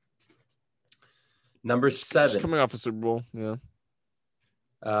 Number 7, just coming off a Super Bowl, yeah.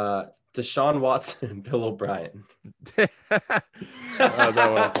 Deshaun Watson and Bill O'Brien.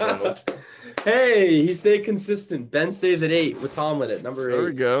 Hey, he stayed consistent. Ben stays at 8 with Tomlin at number 8. There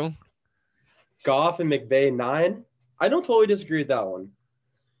we go. Goff and McVay 9. I don't totally disagree with that one.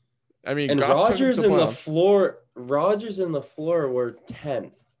 I mean, and Rodgers and LaFleur were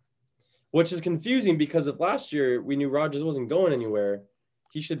 10, which is confusing because of last year we knew Rodgers wasn't going anywhere.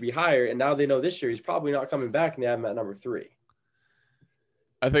 He should be higher, and now they know this year he's probably not coming back, and they have him at number 3.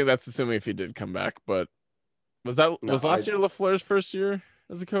 I think that's assuming if he did come back, but was last year LaFleur's first year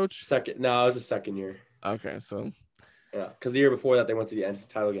as a coach? Second. No, it was the second year. Okay, so yeah, because the year before that they went to the NFC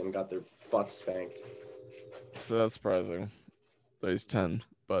title game and got their butts spanked. So that's surprising that he's 10,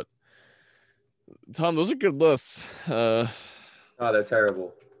 but Tom, those are good lists. They're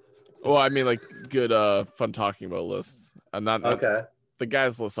terrible. Well, I mean, like good, fun talking about lists. Not okay. The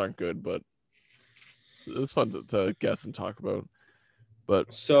guys' lists aren't good, but It's fun to guess and talk about.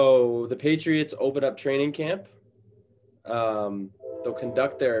 But so the Patriots open up training camp. They'll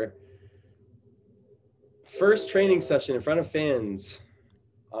conduct their first training session in front of fans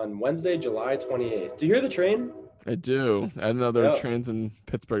on Wednesday, July 28th. Do you hear the train? I do. I didn't know there were trains in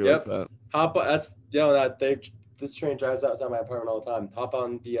Pittsburgh like that. Hop on. This train drives outside my apartment all the time. Hop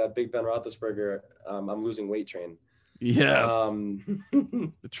on the Big Ben Roethlisberger. I'm losing weight train. Yes.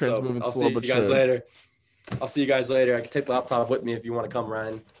 The train's moving slow but sure. I'll see you guys later. I can take the laptop with me if you want to come,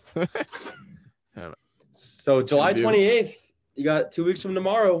 Ryan. So July 28th, you got 2 weeks from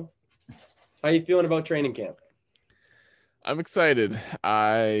tomorrow. How you feeling about training camp? I'm excited.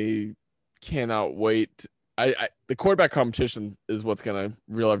 I cannot wait. The quarterback competition is what's gonna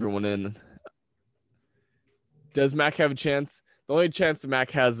reel everyone in. Does Mac have a chance? The only chance that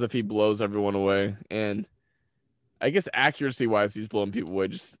Mac has is if he blows everyone away. And I guess accuracy-wise, he's blowing people away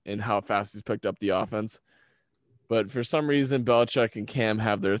just in how fast he's picked up the offense. But for some reason, Belichick and Cam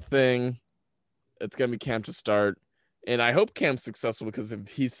have their thing. It's going to be Cam to start. And I hope Cam's successful because if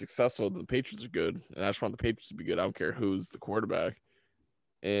he's successful, the Patriots are good. And I just want the Patriots to be good. I don't care who's the quarterback.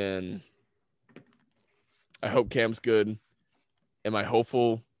 And I hope Cam's good. Am I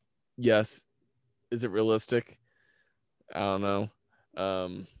hopeful? Yes. Is it realistic? I don't know.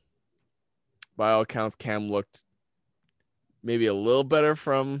 By all accounts, Cam looked maybe a little better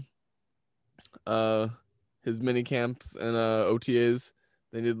from his mini camps and OTAs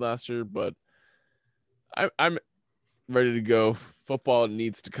they did last year, but I'm ready to go. Football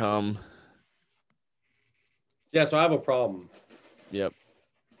needs to come. Yeah, so I have a problem. Yep.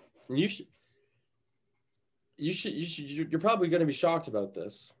 You're probably going to be shocked about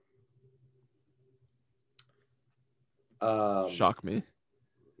this. Shock me.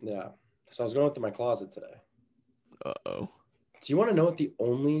 Yeah. So I was going through my closet today. Uh-oh. Do you want to know what the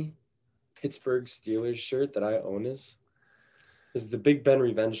only Pittsburgh Steelers shirt that I own is? Is the Big Ben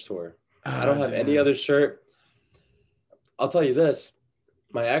Revenge Tour. I don't have any other shirt. I'll tell you this.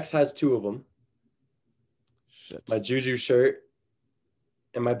 My ex has 2 of them. Shit. My Juju shirt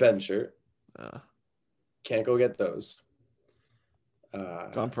and my Ben shirt. Can't go get those.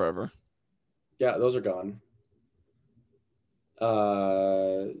 Gone forever. Yeah, those are gone.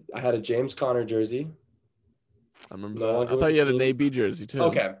 I had a James Conner jersey. I remember that. I thought you had an AB jersey too.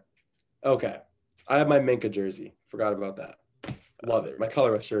 Okay. I have my Minka jersey. Forgot about that. Love it. My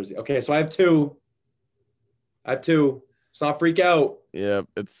colorless jersey. Okay, so I have 2. Let's not freak out. Yeah,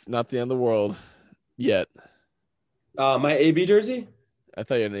 it's not the end of the world yet. My AB jersey? I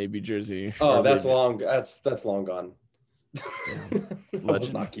thought you had an AB jersey. Oh, that's long. That's long gone. I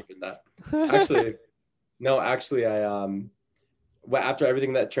was not keeping that. Actually, after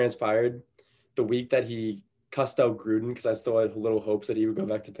everything that transpired, the week that he cussed out Gruden, because I still had little hopes that he would go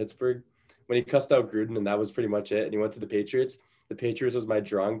back to Pittsburgh. When he cussed out Gruden, and that was pretty much it, and he went to the Patriots. The Patriots was my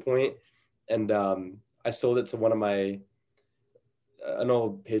drawing point, and I sold it to one of an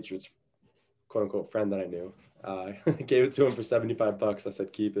old Patriots quote unquote friend that I knew. I gave it to him for $75. I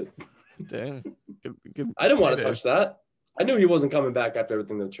said, keep it. Dang. Good I didn't want to touch that. I knew he wasn't coming back after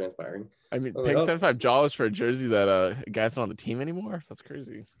everything that was transpiring. I mean, paying $75 for a jersey that a guy's not on the team anymore? That's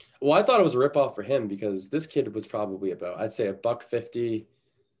crazy. Well, I thought it was a ripoff for him because this kid was probably about, I'd say, $150.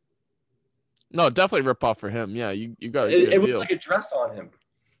 No, definitely ripoff for him. Yeah, you got a good deal. It was like a dress on him.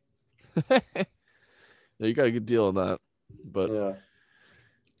 Yeah, you got a good deal on that. But yeah.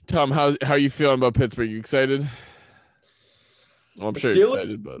 Tom, how are you feeling about Pittsburgh? You excited? Well, I'm sure you're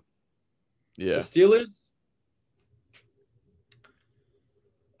excited, but yeah. The Steelers,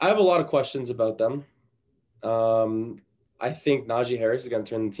 I have a lot of questions about them. I think Najee Harris is going to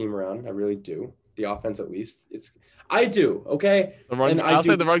turn the team around. I really do. The offense, at least. I do, okay? I'll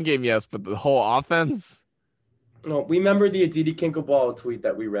say the run game, yes, but the whole offense? No, we remember the Aditi Kinkhabwala tweet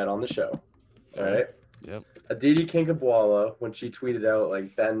that we read on the show, all right? Yep. Aditi Kinkhabwala, when she tweeted out,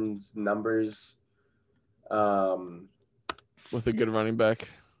 like, Ben's numbers. With a good running back.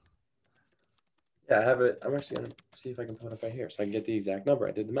 Yeah, I have it. I'm actually going to see if I can pull it up right here so I can get the exact number.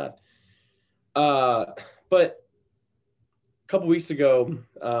 I did the math. But a couple weeks ago,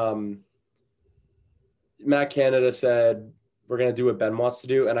 Matt Canada said, we're going to do what Ben wants to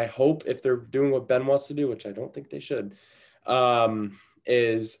do. And I hope if they're doing what Ben wants to do, which I don't think they should,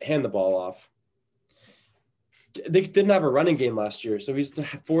 is hand the ball off. They didn't have a running game last year, so he's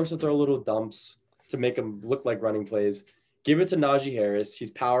forced to throw little dumps to make him look like running plays. Give it to Najee Harris.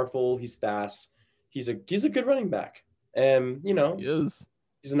 He's powerful. He's fast. He's a good running back. And, you know, he is.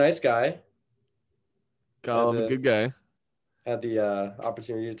 He's a nice guy. Got a good guy. Had the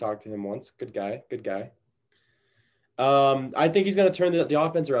opportunity to talk to him once. Good guy. I think he's going to turn the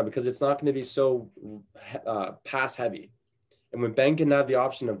offense around because it's not going to be so pass heavy. And when Ben can have the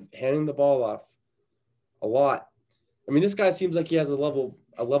option of handing the ball off a lot, I mean, this guy seems like he has a level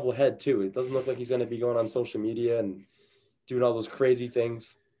head too. It doesn't look like he's going to be going on social media and doing all those crazy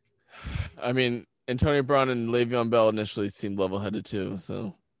things. I mean, Antonio Brown and Le'Veon Bell initially seemed level-headed too.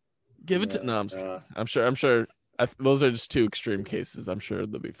 So give it to no. I'm sure. Those are just two extreme cases. I'm sure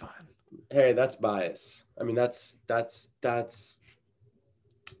they'll be fine. Hey, that's bias. I mean, that's.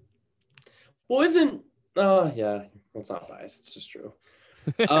 Well, isn't? Yeah, it's not bias. It's just true.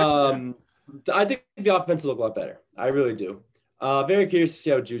 I think the offense will look a lot better. I really do. Very curious to see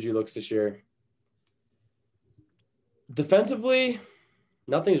how Juju looks this year. Defensively,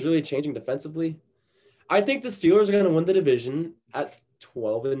 nothing's really changing defensively. I think the Steelers are going to win the division at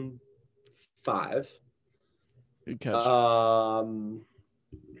 12-5. Good catch.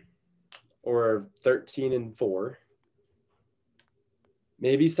 Or 13-4.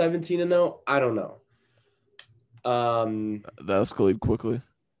 Maybe 17-0. I don't know. That escalated quickly.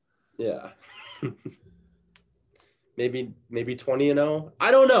 Yeah. maybe 20-0.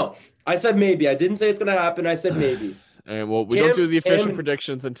 I don't know. I said maybe. I didn't say it's going to happen. I said maybe. All right. Well, we don't do the official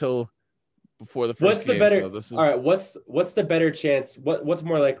predictions until before the first what's game. The better? So this is... All right. What's the better chance? What's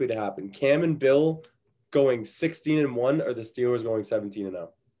more likely to happen? Cam and Bill going 16-1 or the Steelers going 17-0?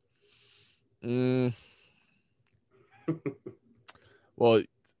 Well,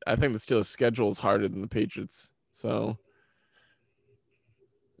 I think the Steelers' schedule is harder than the Patriots. So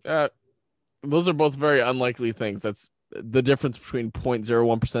those are both very unlikely things. That's the difference between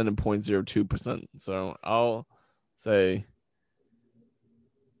 0.01% and 0.02%. So I'll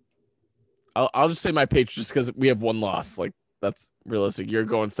just say my Patriots just because we have one loss. Like, that's realistic. You're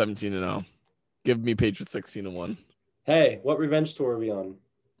going 17-0. Give me Patriots 16-1. Hey, what revenge tour are we on?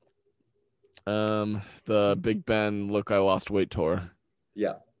 The Big Ben look I lost weight tour.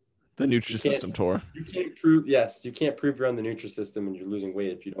 Yeah. The Nutrisystem tour. You can't prove you're on the Nutrisystem and you're losing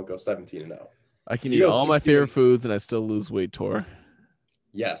weight if you don't go 17-0. I can eat all my favorite foods and I still lose weight tour.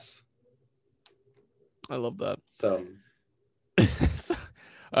 Yes. I love that. So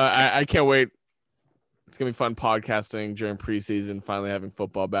I can't wait. It's gonna be fun podcasting during preseason, finally having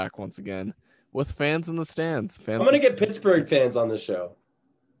football back once again with fans in the stands. I'm gonna get Pittsburgh fans on the show.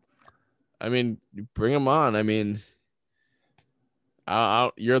 I mean, bring them on. I mean,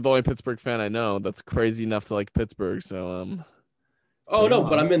 you're the only Pittsburgh fan I know that's crazy enough to like Pittsburgh. So Oh no,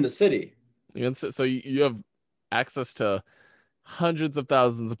 but I'm in the city. So you have access to hundreds of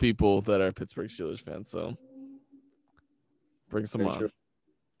thousands of people that are Pittsburgh Steelers fans. So bring some on. True.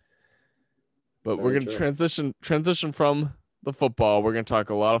 But we're gonna transition from the football. We're gonna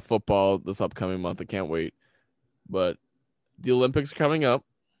talk a lot of football this upcoming month. I can't wait. But the Olympics are coming up.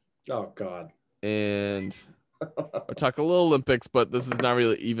 Oh God. And I talk a little Olympics, but this is not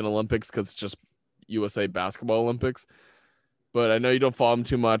really even Olympics because it's just USA Basketball Olympics. But I know you don't follow them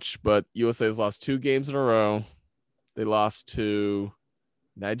too much, but USA has lost 2 games in a row. They lost to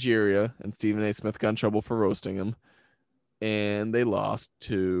Nigeria, and Stephen A. Smith got in trouble for roasting him. And they lost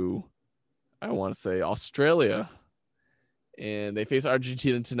to, I want to say, Australia. And they face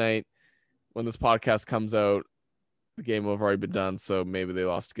Argentina tonight. When this podcast comes out, the game will have already been done, so maybe they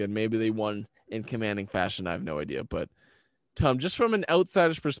lost again. Maybe they won in commanding fashion. I have no idea. But, Tom, just from an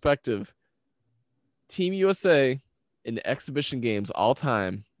outsider's perspective, Team USA in the exhibition games all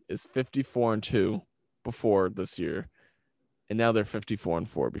time is 54-2 before this year. And now they're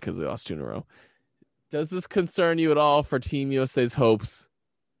 54-4 because they lost 2 in a row. Does this concern you at all for Team USA's hopes?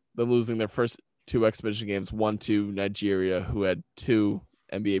 Them losing their first 2 exhibition games, 1 to Nigeria, who had 2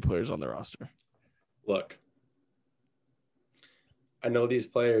 NBA players on their roster. Look, I know these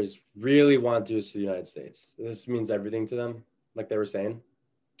players really want to do this for the United States. This means everything to them, like they were saying.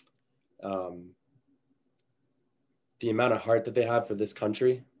 The amount of heart that they have for this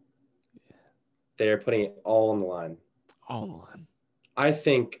country, they are putting it all on the line. All on the line.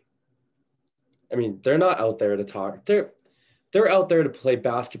 I mean, they're not out there to talk. They're out there to play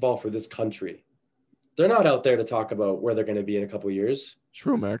basketball for this country. They're not out there to talk about where they're going to be in a couple of years.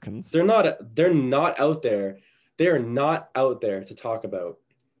 True Americans. They're not out there. They are not out there to talk about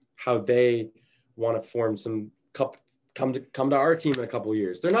how they want to form some come to our team in a couple of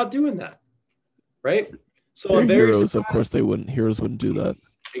years. They're not doing that, right? So They're heroes. Of course, they wouldn't. Heroes wouldn't do that.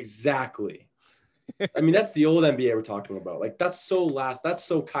 Exactly. I mean, that's the old NBA we're talking about. Like that's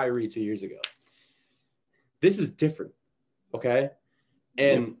so Kyrie 2 years ago. This is different, okay?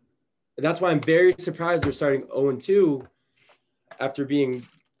 And that's why I'm very surprised they're starting 0-2 after being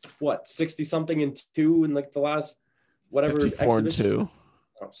 60-something and 2 in like the last whatever 54-2.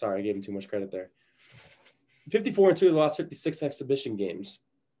 Oh, sorry, I gave him too much credit there. 54 and 2 of the last 56 exhibition games.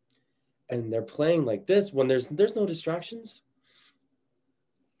 And they're playing like this when there's no distractions.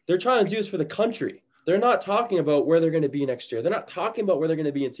 They're trying to do this for the country. They're not talking about where they're going to be next year. They're not talking about where they're going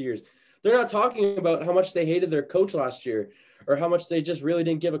to be in 2 years. They're not talking about how much they hated their coach last year or how much they just really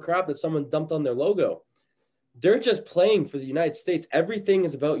didn't give a crap that someone dumped on their logo. They're just playing for the United States. Everything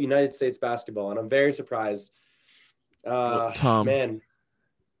is about United States basketball, and I'm very surprised. Tom,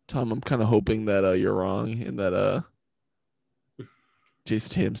 I'm kind of hoping that you're wrong and that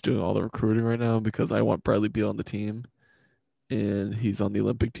Jason Tatum's doing all the recruiting right now because I want Bradley Beal on the team, and he's on the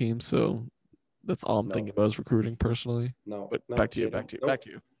Olympic team, so that's all I'm thinking about is recruiting personally. But back to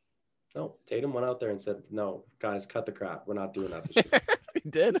you. No, Tatum went out there and said, "No, guys, cut the crap. We're not doing that this year." He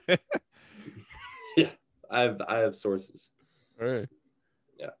did. Yeah, I have sources. All right.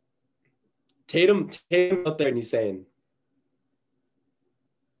 Yeah. Tatum out there and he's saying,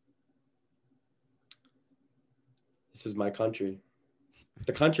 "This is my country.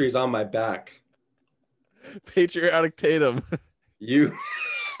 The country is on my back." Patriotic Tatum. You.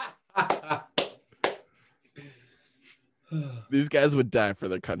 These guys would die for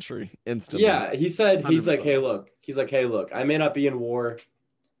their country instantly. Yeah, he's like, hey, look, I may not be in war.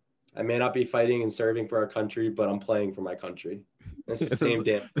 I may not be fighting and serving for our country, but I'm playing for my country. It's the same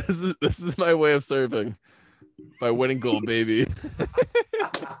damn. This is my way of serving by winning gold, baby.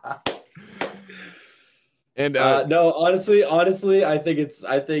 And no, honestly, I think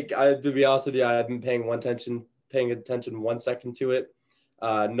to be honest with you, I haven't been paying attention 1 second to it.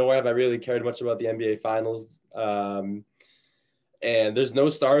 Nor have I really cared much about the NBA Finals. And there's no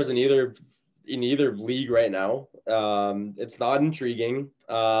stars in either league right now. It's not intriguing.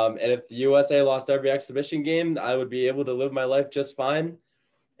 And if the USA lost every exhibition game, I would be able to live my life just fine.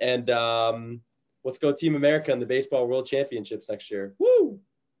 And let's go Team America in the Baseball World Championships next year. Woo!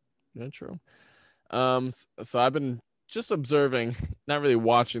 Yeah, true. So I've been just observing, not really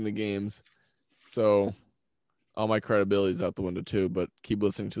watching the games. So all my credibility is out the window too, but keep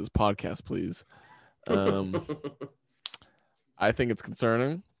listening to this podcast, please. I think it's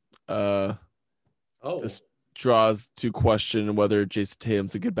concerning. This draws to question whether Jason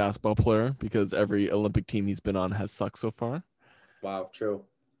Tatum's a good basketball player because every Olympic team he's been on has sucked so far. Wow, true.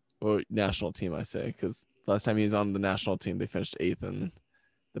 Well, national team, I say, because last time he was on the national team, they finished 8th in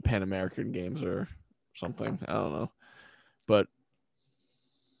the Pan American Games or something. I don't know. But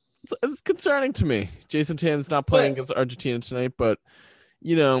it's concerning to me. Jason Tatum's not playing against Argentina tonight, but,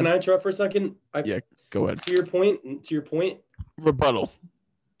 you know. Can I interrupt for a second? Yeah, go ahead. To your point. Rebuttal.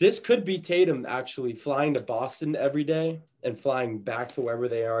 This could be Tatum actually flying to Boston every day and flying back to wherever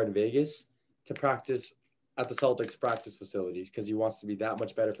they are in Vegas to practice at the Celtics practice facility because he wants to be that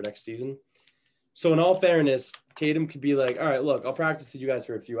much better for next season. So in all fairness, Tatum could be like, all right, look, I'll practice with you guys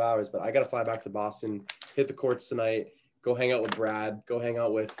for a few hours, but I got to fly back to Boston, hit the courts tonight, go hang out with Brad, go hang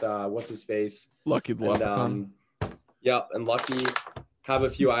out with what's his face? Lucky the Leprechaun. And Lucky, have a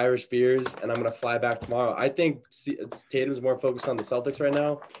few Irish beers, and I'm going to fly back tomorrow. I think Tatum's more focused on the Celtics right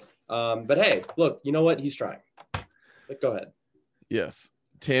now. But hey, look, you know what? He's trying. Go ahead. Yes.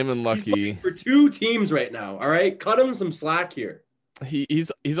 Tatum and Lucky. He's for 2 teams right now. All right. Cut him some slack here.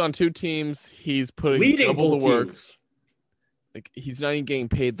 He's on 2 teams. He's putting leading double the work. Teams. Like he's not even getting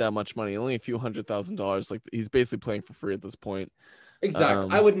paid that much money, only a few $100,000. Like he's basically playing for free at this point. Exactly.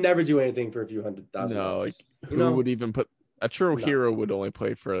 I would never do anything for a few $100,000. No, like who would even put a true hero would only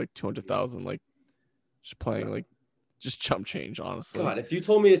play for like 200,000, like just playing like just chump change, honestly. God, if you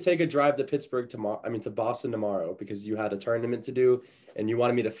told me to take a drive to Pittsburgh tomorrow, to Boston tomorrow because you had a tournament to do and you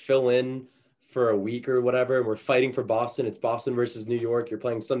wanted me to fill in for a week or whatever, and we're fighting for Boston. It's Boston versus New York. You're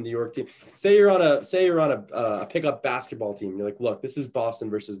playing some New York team. Say you're on a pickup basketball team. You're like, look, this is Boston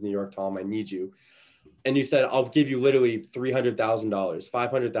versus New York, Tom. I need you. And you said, I'll give you literally $300,000,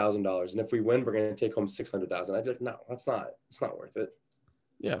 $500,000. And if we win, we're going to take home $600,000. I'd be like, no, it's not worth it.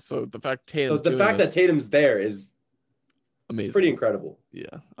 Yeah. So the fact that Tatum's there is amazing. It's pretty incredible.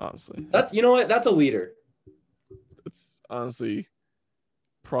 Yeah. Honestly, you know what? That's a leader. It's honestly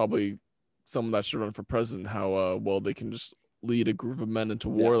probably someone that should run for president. How well they can just lead a group of men into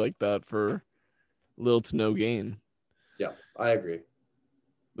war like that for little to no gain. Yeah, I agree.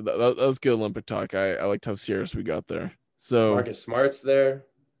 But that was good Olympic talk. I liked how serious we got there. So Marcus Smart's there.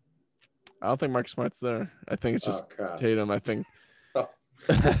 I don't think Marcus Smart's there. I think it's just Tatum. I think that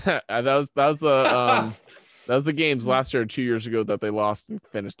was the games last year, 2 years ago that they lost and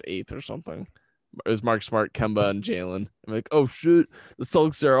finished 8th or something. It was Marcus Smart, Kemba, and Jalen. I'm like, oh shit, the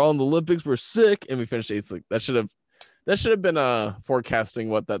Celtics are all in the Olympics. We're sick, and we finished 8th. Like that should have been forecasting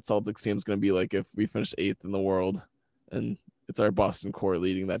what that Celtics team is going to be like if we finished 8th in the world, and it's our Boston core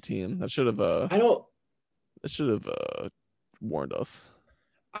leading that team. That should have They should have warned us.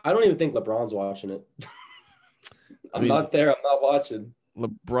 I don't even think LeBron's watching it. I'm not there. I'm not watching.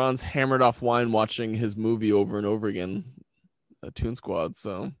 LeBron's hammered off wine watching his movie over and over again, Toon Squad.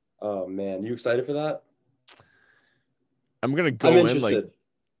 So. Oh man, you excited for that? I'm gonna go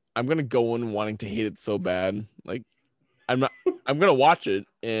I'm gonna go in wanting to hate it so bad. Like, I'm gonna watch it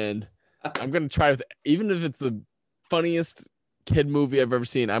and I'm gonna try with, even if it's the funniest kid movie I've ever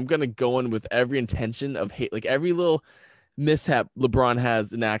seen. I'm gonna go in with every intention of hate, like every little mishap LeBron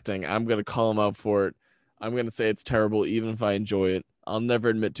has in acting. I'm gonna call him out for it. I'm gonna say it's terrible, even if I enjoy it. I'll never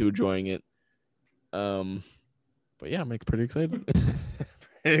admit to enjoying it. But yeah, I'm pretty excited.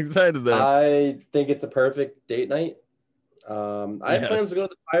 Pretty excited there. I think it's a perfect date night. I have plans to go to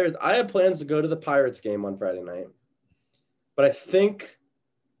the Pirates. I have plans to go to the Pirates game on Friday night, but I think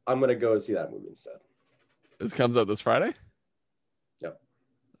I'm gonna go see that movie instead. This comes out this Friday. Yep.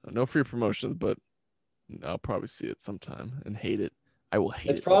 No free promotions, but I'll probably see it sometime and hate it. I will hate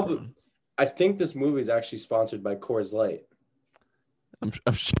it. It's probably. I think this movie is actually sponsored by Coors Light. I'm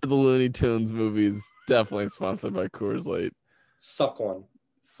sure the Looney Tunes movie is definitely sponsored by Coors Light. Suck one.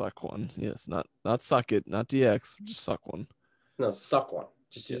 Suck one. Yes, not suck it, not DX, just suck one. No, suck one.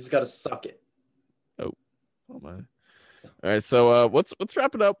 You just gotta suck it. Oh my. All right, so let's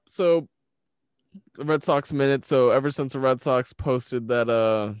wrap it up. So the Red Sox minute. So ever since the Red Sox posted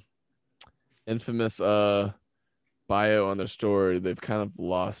that infamous bio on their story, they've kind of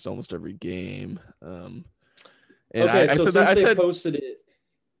lost almost every game. And okay, I said posted it.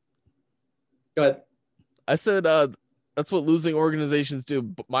 Go ahead. I said that's what losing organizations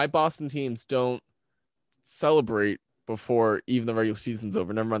do. My Boston teams don't celebrate before even the regular season's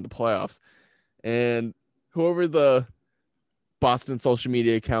over, never mind the playoffs. And whoever the Boston social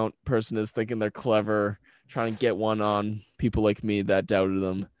media account person is thinking they're clever, trying to get one on people like me that doubted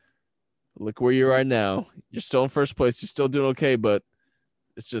them. Look where you're right now. You're still in first place. You're still doing okay, but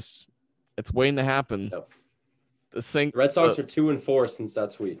it's waiting to happen. Yep. The Red Sox are 2-4 since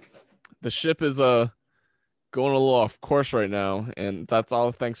that tweet. The ship is going a little off course right now, and that's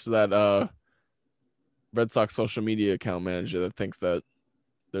all thanks to that Red Sox social media account manager that thinks that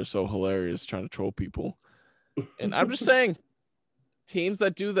they're so hilarious trying to troll people. And I'm just saying, teams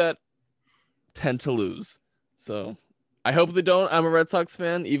that do that tend to lose. So I hope they don't. I'm a Red Sox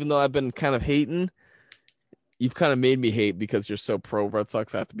fan, even though I've been kind of hating. You've kind of made me hate because you're so pro Red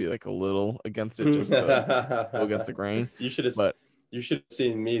Sox. I have to be like a little against it, just to go against the grain. You should have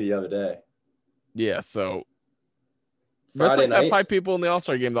seen me the other day. Yeah, so Red Sox have 5 people in the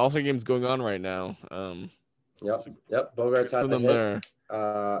All-Star game. The All-Star game's going on right now. Yep. Bogarts had a hit. There.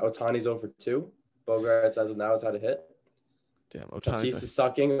 Ohtani's over 2. Bogarts as of now has had a hit. Damn, Ohtani's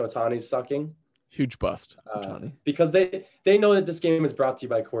sucking. Ohtani's sucking. Huge bust, Ohtani. Because they know that this game is brought to you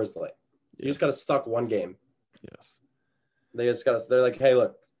by Coors Light. You just got to suck one game. Yes. They're like, hey,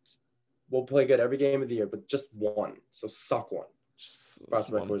 look, we'll play good every game of the year, but just one. So suck one. Brought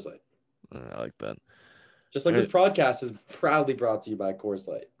to you by Coors Light. I like that. Just like this podcast is proudly brought to you by Coors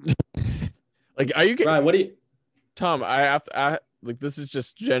Light. Like, are you Ryan, what do you... Tom, I like, this is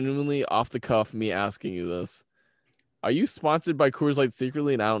just genuinely off the cuff me asking you this. Are you sponsored by Coors Light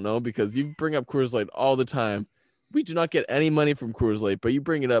secretly? And I don't know, because you bring up Coors Light all the time. We do not get any money from Coors Light, but you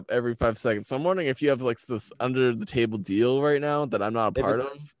bring it up every 5 seconds. So I'm wondering if you have like this under the table deal right now that I'm not a part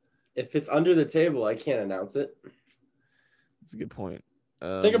of. If it's under the table, I can't announce it. That's a good point.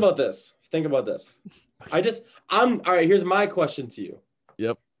 Think about this. All right. Here's my question to you.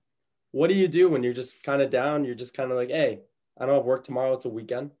 Yep. What do you do when you're just kind of down? You're just kind of like, hey, I don't have work tomorrow. It's a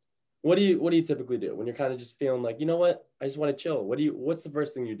weekend. What do you typically do when you're kind of just feeling like, you know what? I just want to chill. What's the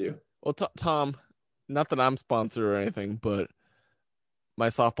first thing you do? Well, Tom, not that I'm sponsored or anything, but my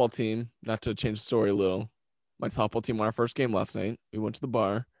softball team, not to change the story a little, my softball team won our first game last night. We went to the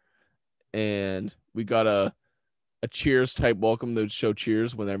bar and we got a cheers type welcome. They would show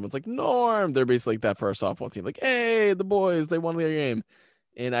cheers when everyone's like, Norm. They're basically like that for our softball team. Like, hey, the boys, they won their game.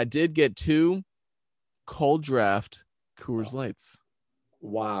 And I did get 2 cold draft Coors Lights.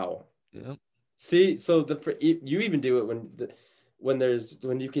 Wow. Yep. See, so you even do it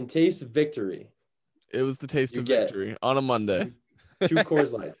when you can taste victory. It was the taste of victory on a Monday. 2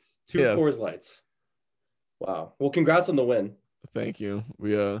 Coors Lights. 2 yes. Coors Lights. Wow. Well, congrats on the win. Thank you.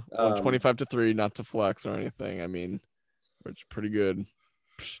 We won 25-3, not to flex or anything. I mean, it's pretty good.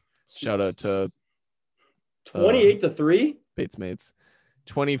 Shout out to 28-3. Bates mates.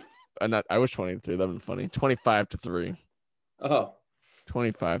 20. I wish 20-3. That'd been funny. 25-3. Oh.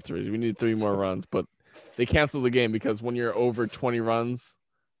 25-3. We need 3 more runs, but they canceled the game because when you're over 20 runs,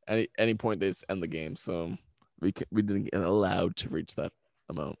 any point they just end the game. So we didn't get allowed to reach that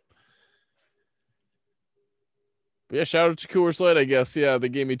amount. But yeah, shout out to Coors Light, I guess. Yeah, they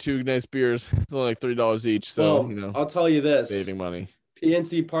gave me 2 nice beers. It's only like $3 each, so well, I'll tell you this: saving money.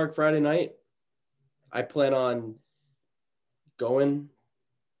 PNC Park Friday night. I plan on going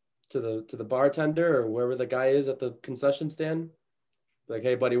to the bartender or wherever the guy is at the concession stand. Like,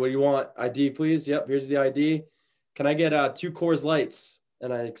 hey, buddy, what do you want? ID, please. Yep, here's the ID. Can I get 2 Coors Lights?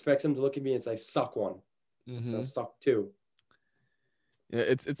 And I expect him to look at me and say, "Suck one." So suck 2. Yeah,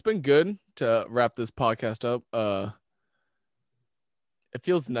 it's been good to wrap this podcast up. It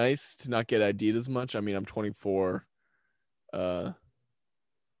feels nice to not get ID'd as much. I mean, I'm 24. I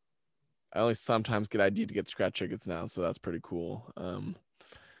only sometimes get ID'd to get scratch tickets now, so that's pretty cool.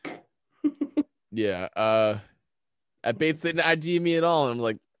 Yeah. At Bates, they didn't ID me at all. And I'm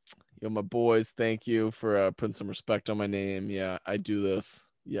like, yo, my boys, thank you for putting some respect on my name. Yeah, I do this.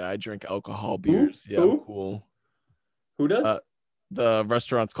 Yeah, I drink alcohol beers. Yeah, I'm cool. Who does? The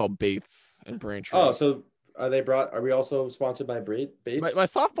restaurant's called Bates in Braintree. Oh, so are we also sponsored by Bates? My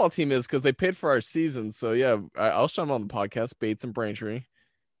softball team is, because they paid for our season. So yeah, I'll show them on the podcast. Bates in Braintree.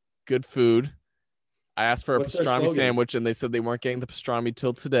 Good food. I asked for a pastrami sandwich, and they said they weren't getting the pastrami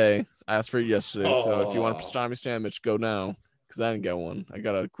till today. I asked for it yesterday. So if you want a pastrami sandwich, go now, because I didn't get one. I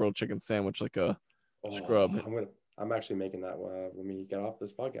got a grilled chicken sandwich like a scrub. I'm actually making that when we get off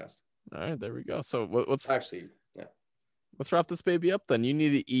this podcast. All right, there we go. So let's actually, yeah. Let's wrap this baby up then. You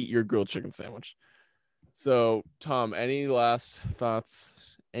need to eat your grilled chicken sandwich. So, Tom, any last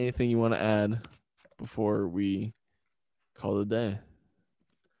thoughts? Anything you want to add before we call it a day?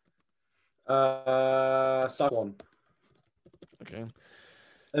 Suck one. Okay.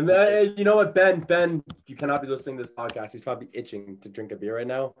 And you know what, Ben, you cannot be listening to this podcast. He's probably itching to drink a beer right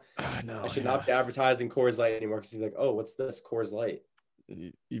now. No, I should not be advertising Coors Light anymore, because he's like, oh, what's this Coors Light?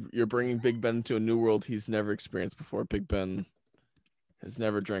 You're bringing Big Ben into a new world he's never experienced before. Big Ben has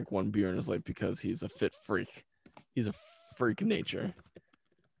never drank one beer in his life because he's a fit freak. He's a freak of nature.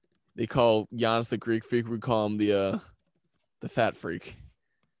 They call Giannis the Greek freak. We call him the fat freak.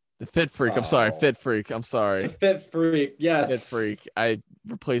 The fit freak. I'm sorry. Fit freak. I'm sorry. The fit freak. Yes. Fit freak. I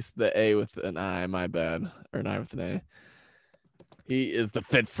replaced the A with an I. My bad. Or an I with an A. He is the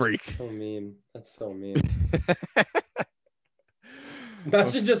fit freak. So mean. That's so mean.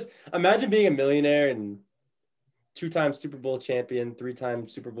 Imagine being a millionaire and 2-time Super Bowl champion, 3-time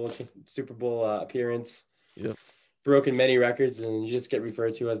Super Bowl appearance. Yep. Broken many records, and you just get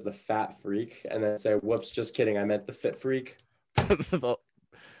referred to as the fat freak, and then say, "Whoops, just kidding. I meant the fit freak."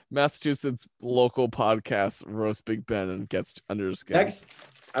 Massachusetts local podcast roast Big Ben and gets under his skin. Next,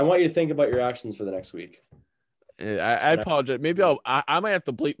 I want you to think about your actions for the next week. I apologize. Maybe I might have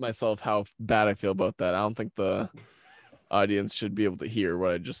to bleep myself how bad I feel about that. I don't think the audience should be able to hear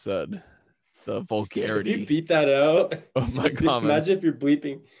what I just said. The vulgarity. If you beat that out. Oh my god! Imagine if you're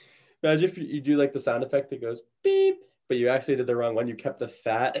bleeping. Imagine if you do like the sound effect that goes beep, but you actually did the wrong one. You kept the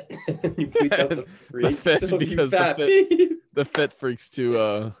fat and you bleeped out the freak. The fit, so because the fit freak's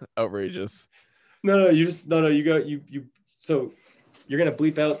too outrageous. So you're gonna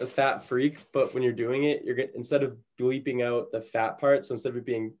bleep out the fat freak, but when you're doing it, instead of bleeping out the fat part, so instead of it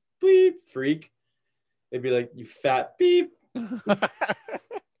being bleep freak, it'd be like, you fat beep.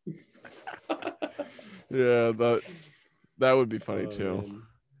 Yeah, that would be funny too.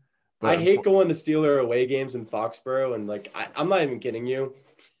 I hate going to Steeler away games in Foxborough, and like I'm not even kidding you.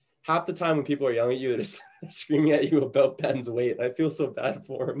 Half the time when people are yelling at you, they're just screaming at you about Ben's weight. I feel so bad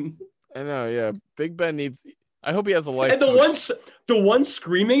for him. I know, yeah. Big Ben needs. I hope he has a life. And the ones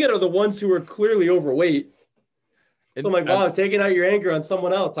screaming it are the ones who are clearly overweight. So I'm like, wow, taking out your anger on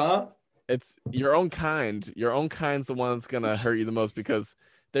someone else, huh? It's your own kind. Your own kind's the one that's gonna hurt you the most, because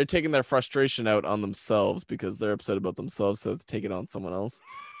they're taking their frustration out on themselves because they're upset about themselves, so they take it on someone else.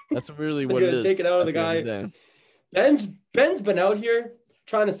 That's really what it is. Take it out of the guy. Ben's been out here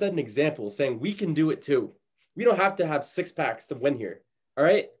trying to set an example, saying we can do it too. We don't have to have 6-packs to win here. All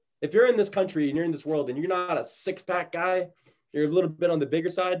right. If you're in this country and you're in this world and you're not a 6-pack guy, you're a little bit on the bigger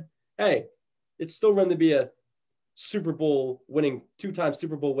side. Hey, it's still run to be a 2-time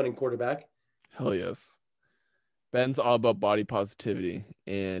Super Bowl winning quarterback. Hell yes. Ben's all about body positivity,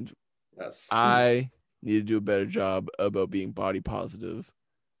 and yes. I need to do a better job about being body positive.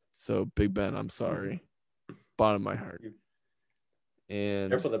 So Big Ben, I'm sorry. Bottom of my heart. And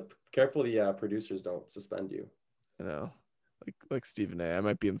careful the producers don't suspend you. I know. Like Stephen A. I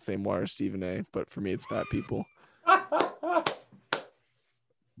might be in the same water as Stephen A., but for me it's fat people.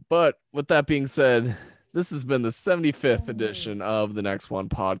 But with that being said, this has been the 75th edition of the Next One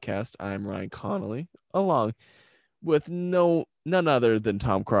podcast. I'm Ryan Connolly, along with none other than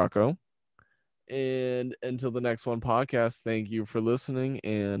Tom Crocco. And until the next one podcast, thank you for listening.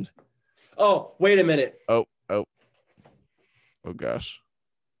 And oh, wait a minute. Oh, Oh gosh.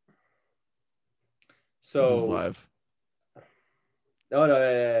 So this is live. Oh no,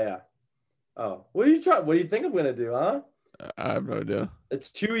 yeah. Oh, what do you think I'm gonna do, huh? I have no idea. It's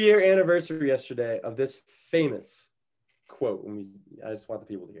 2-year anniversary yesterday of this famous quote. I just want the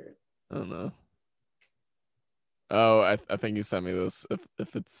people to hear it. I don't know. Oh, I think you sent me this.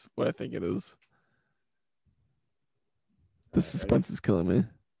 If it's what I think it is. The suspense is killing me.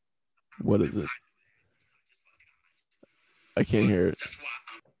 What is it? I can't hear it.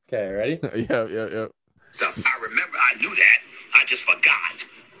 Okay, ready? Yeah. So I remember, I knew that. I just forgot.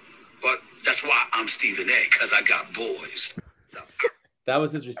 But that's why I'm Stephen A, because I got boys. That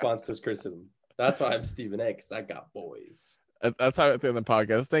was his response to his criticism. That's why I'm Stephen A, because I got boys. That's how I think the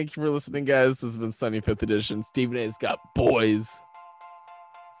podcast. Thank you for listening, guys. This has been Sunny 5th edition. Stephen A's got boys.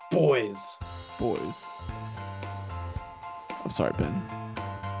 Boys. I'm sorry, Ben.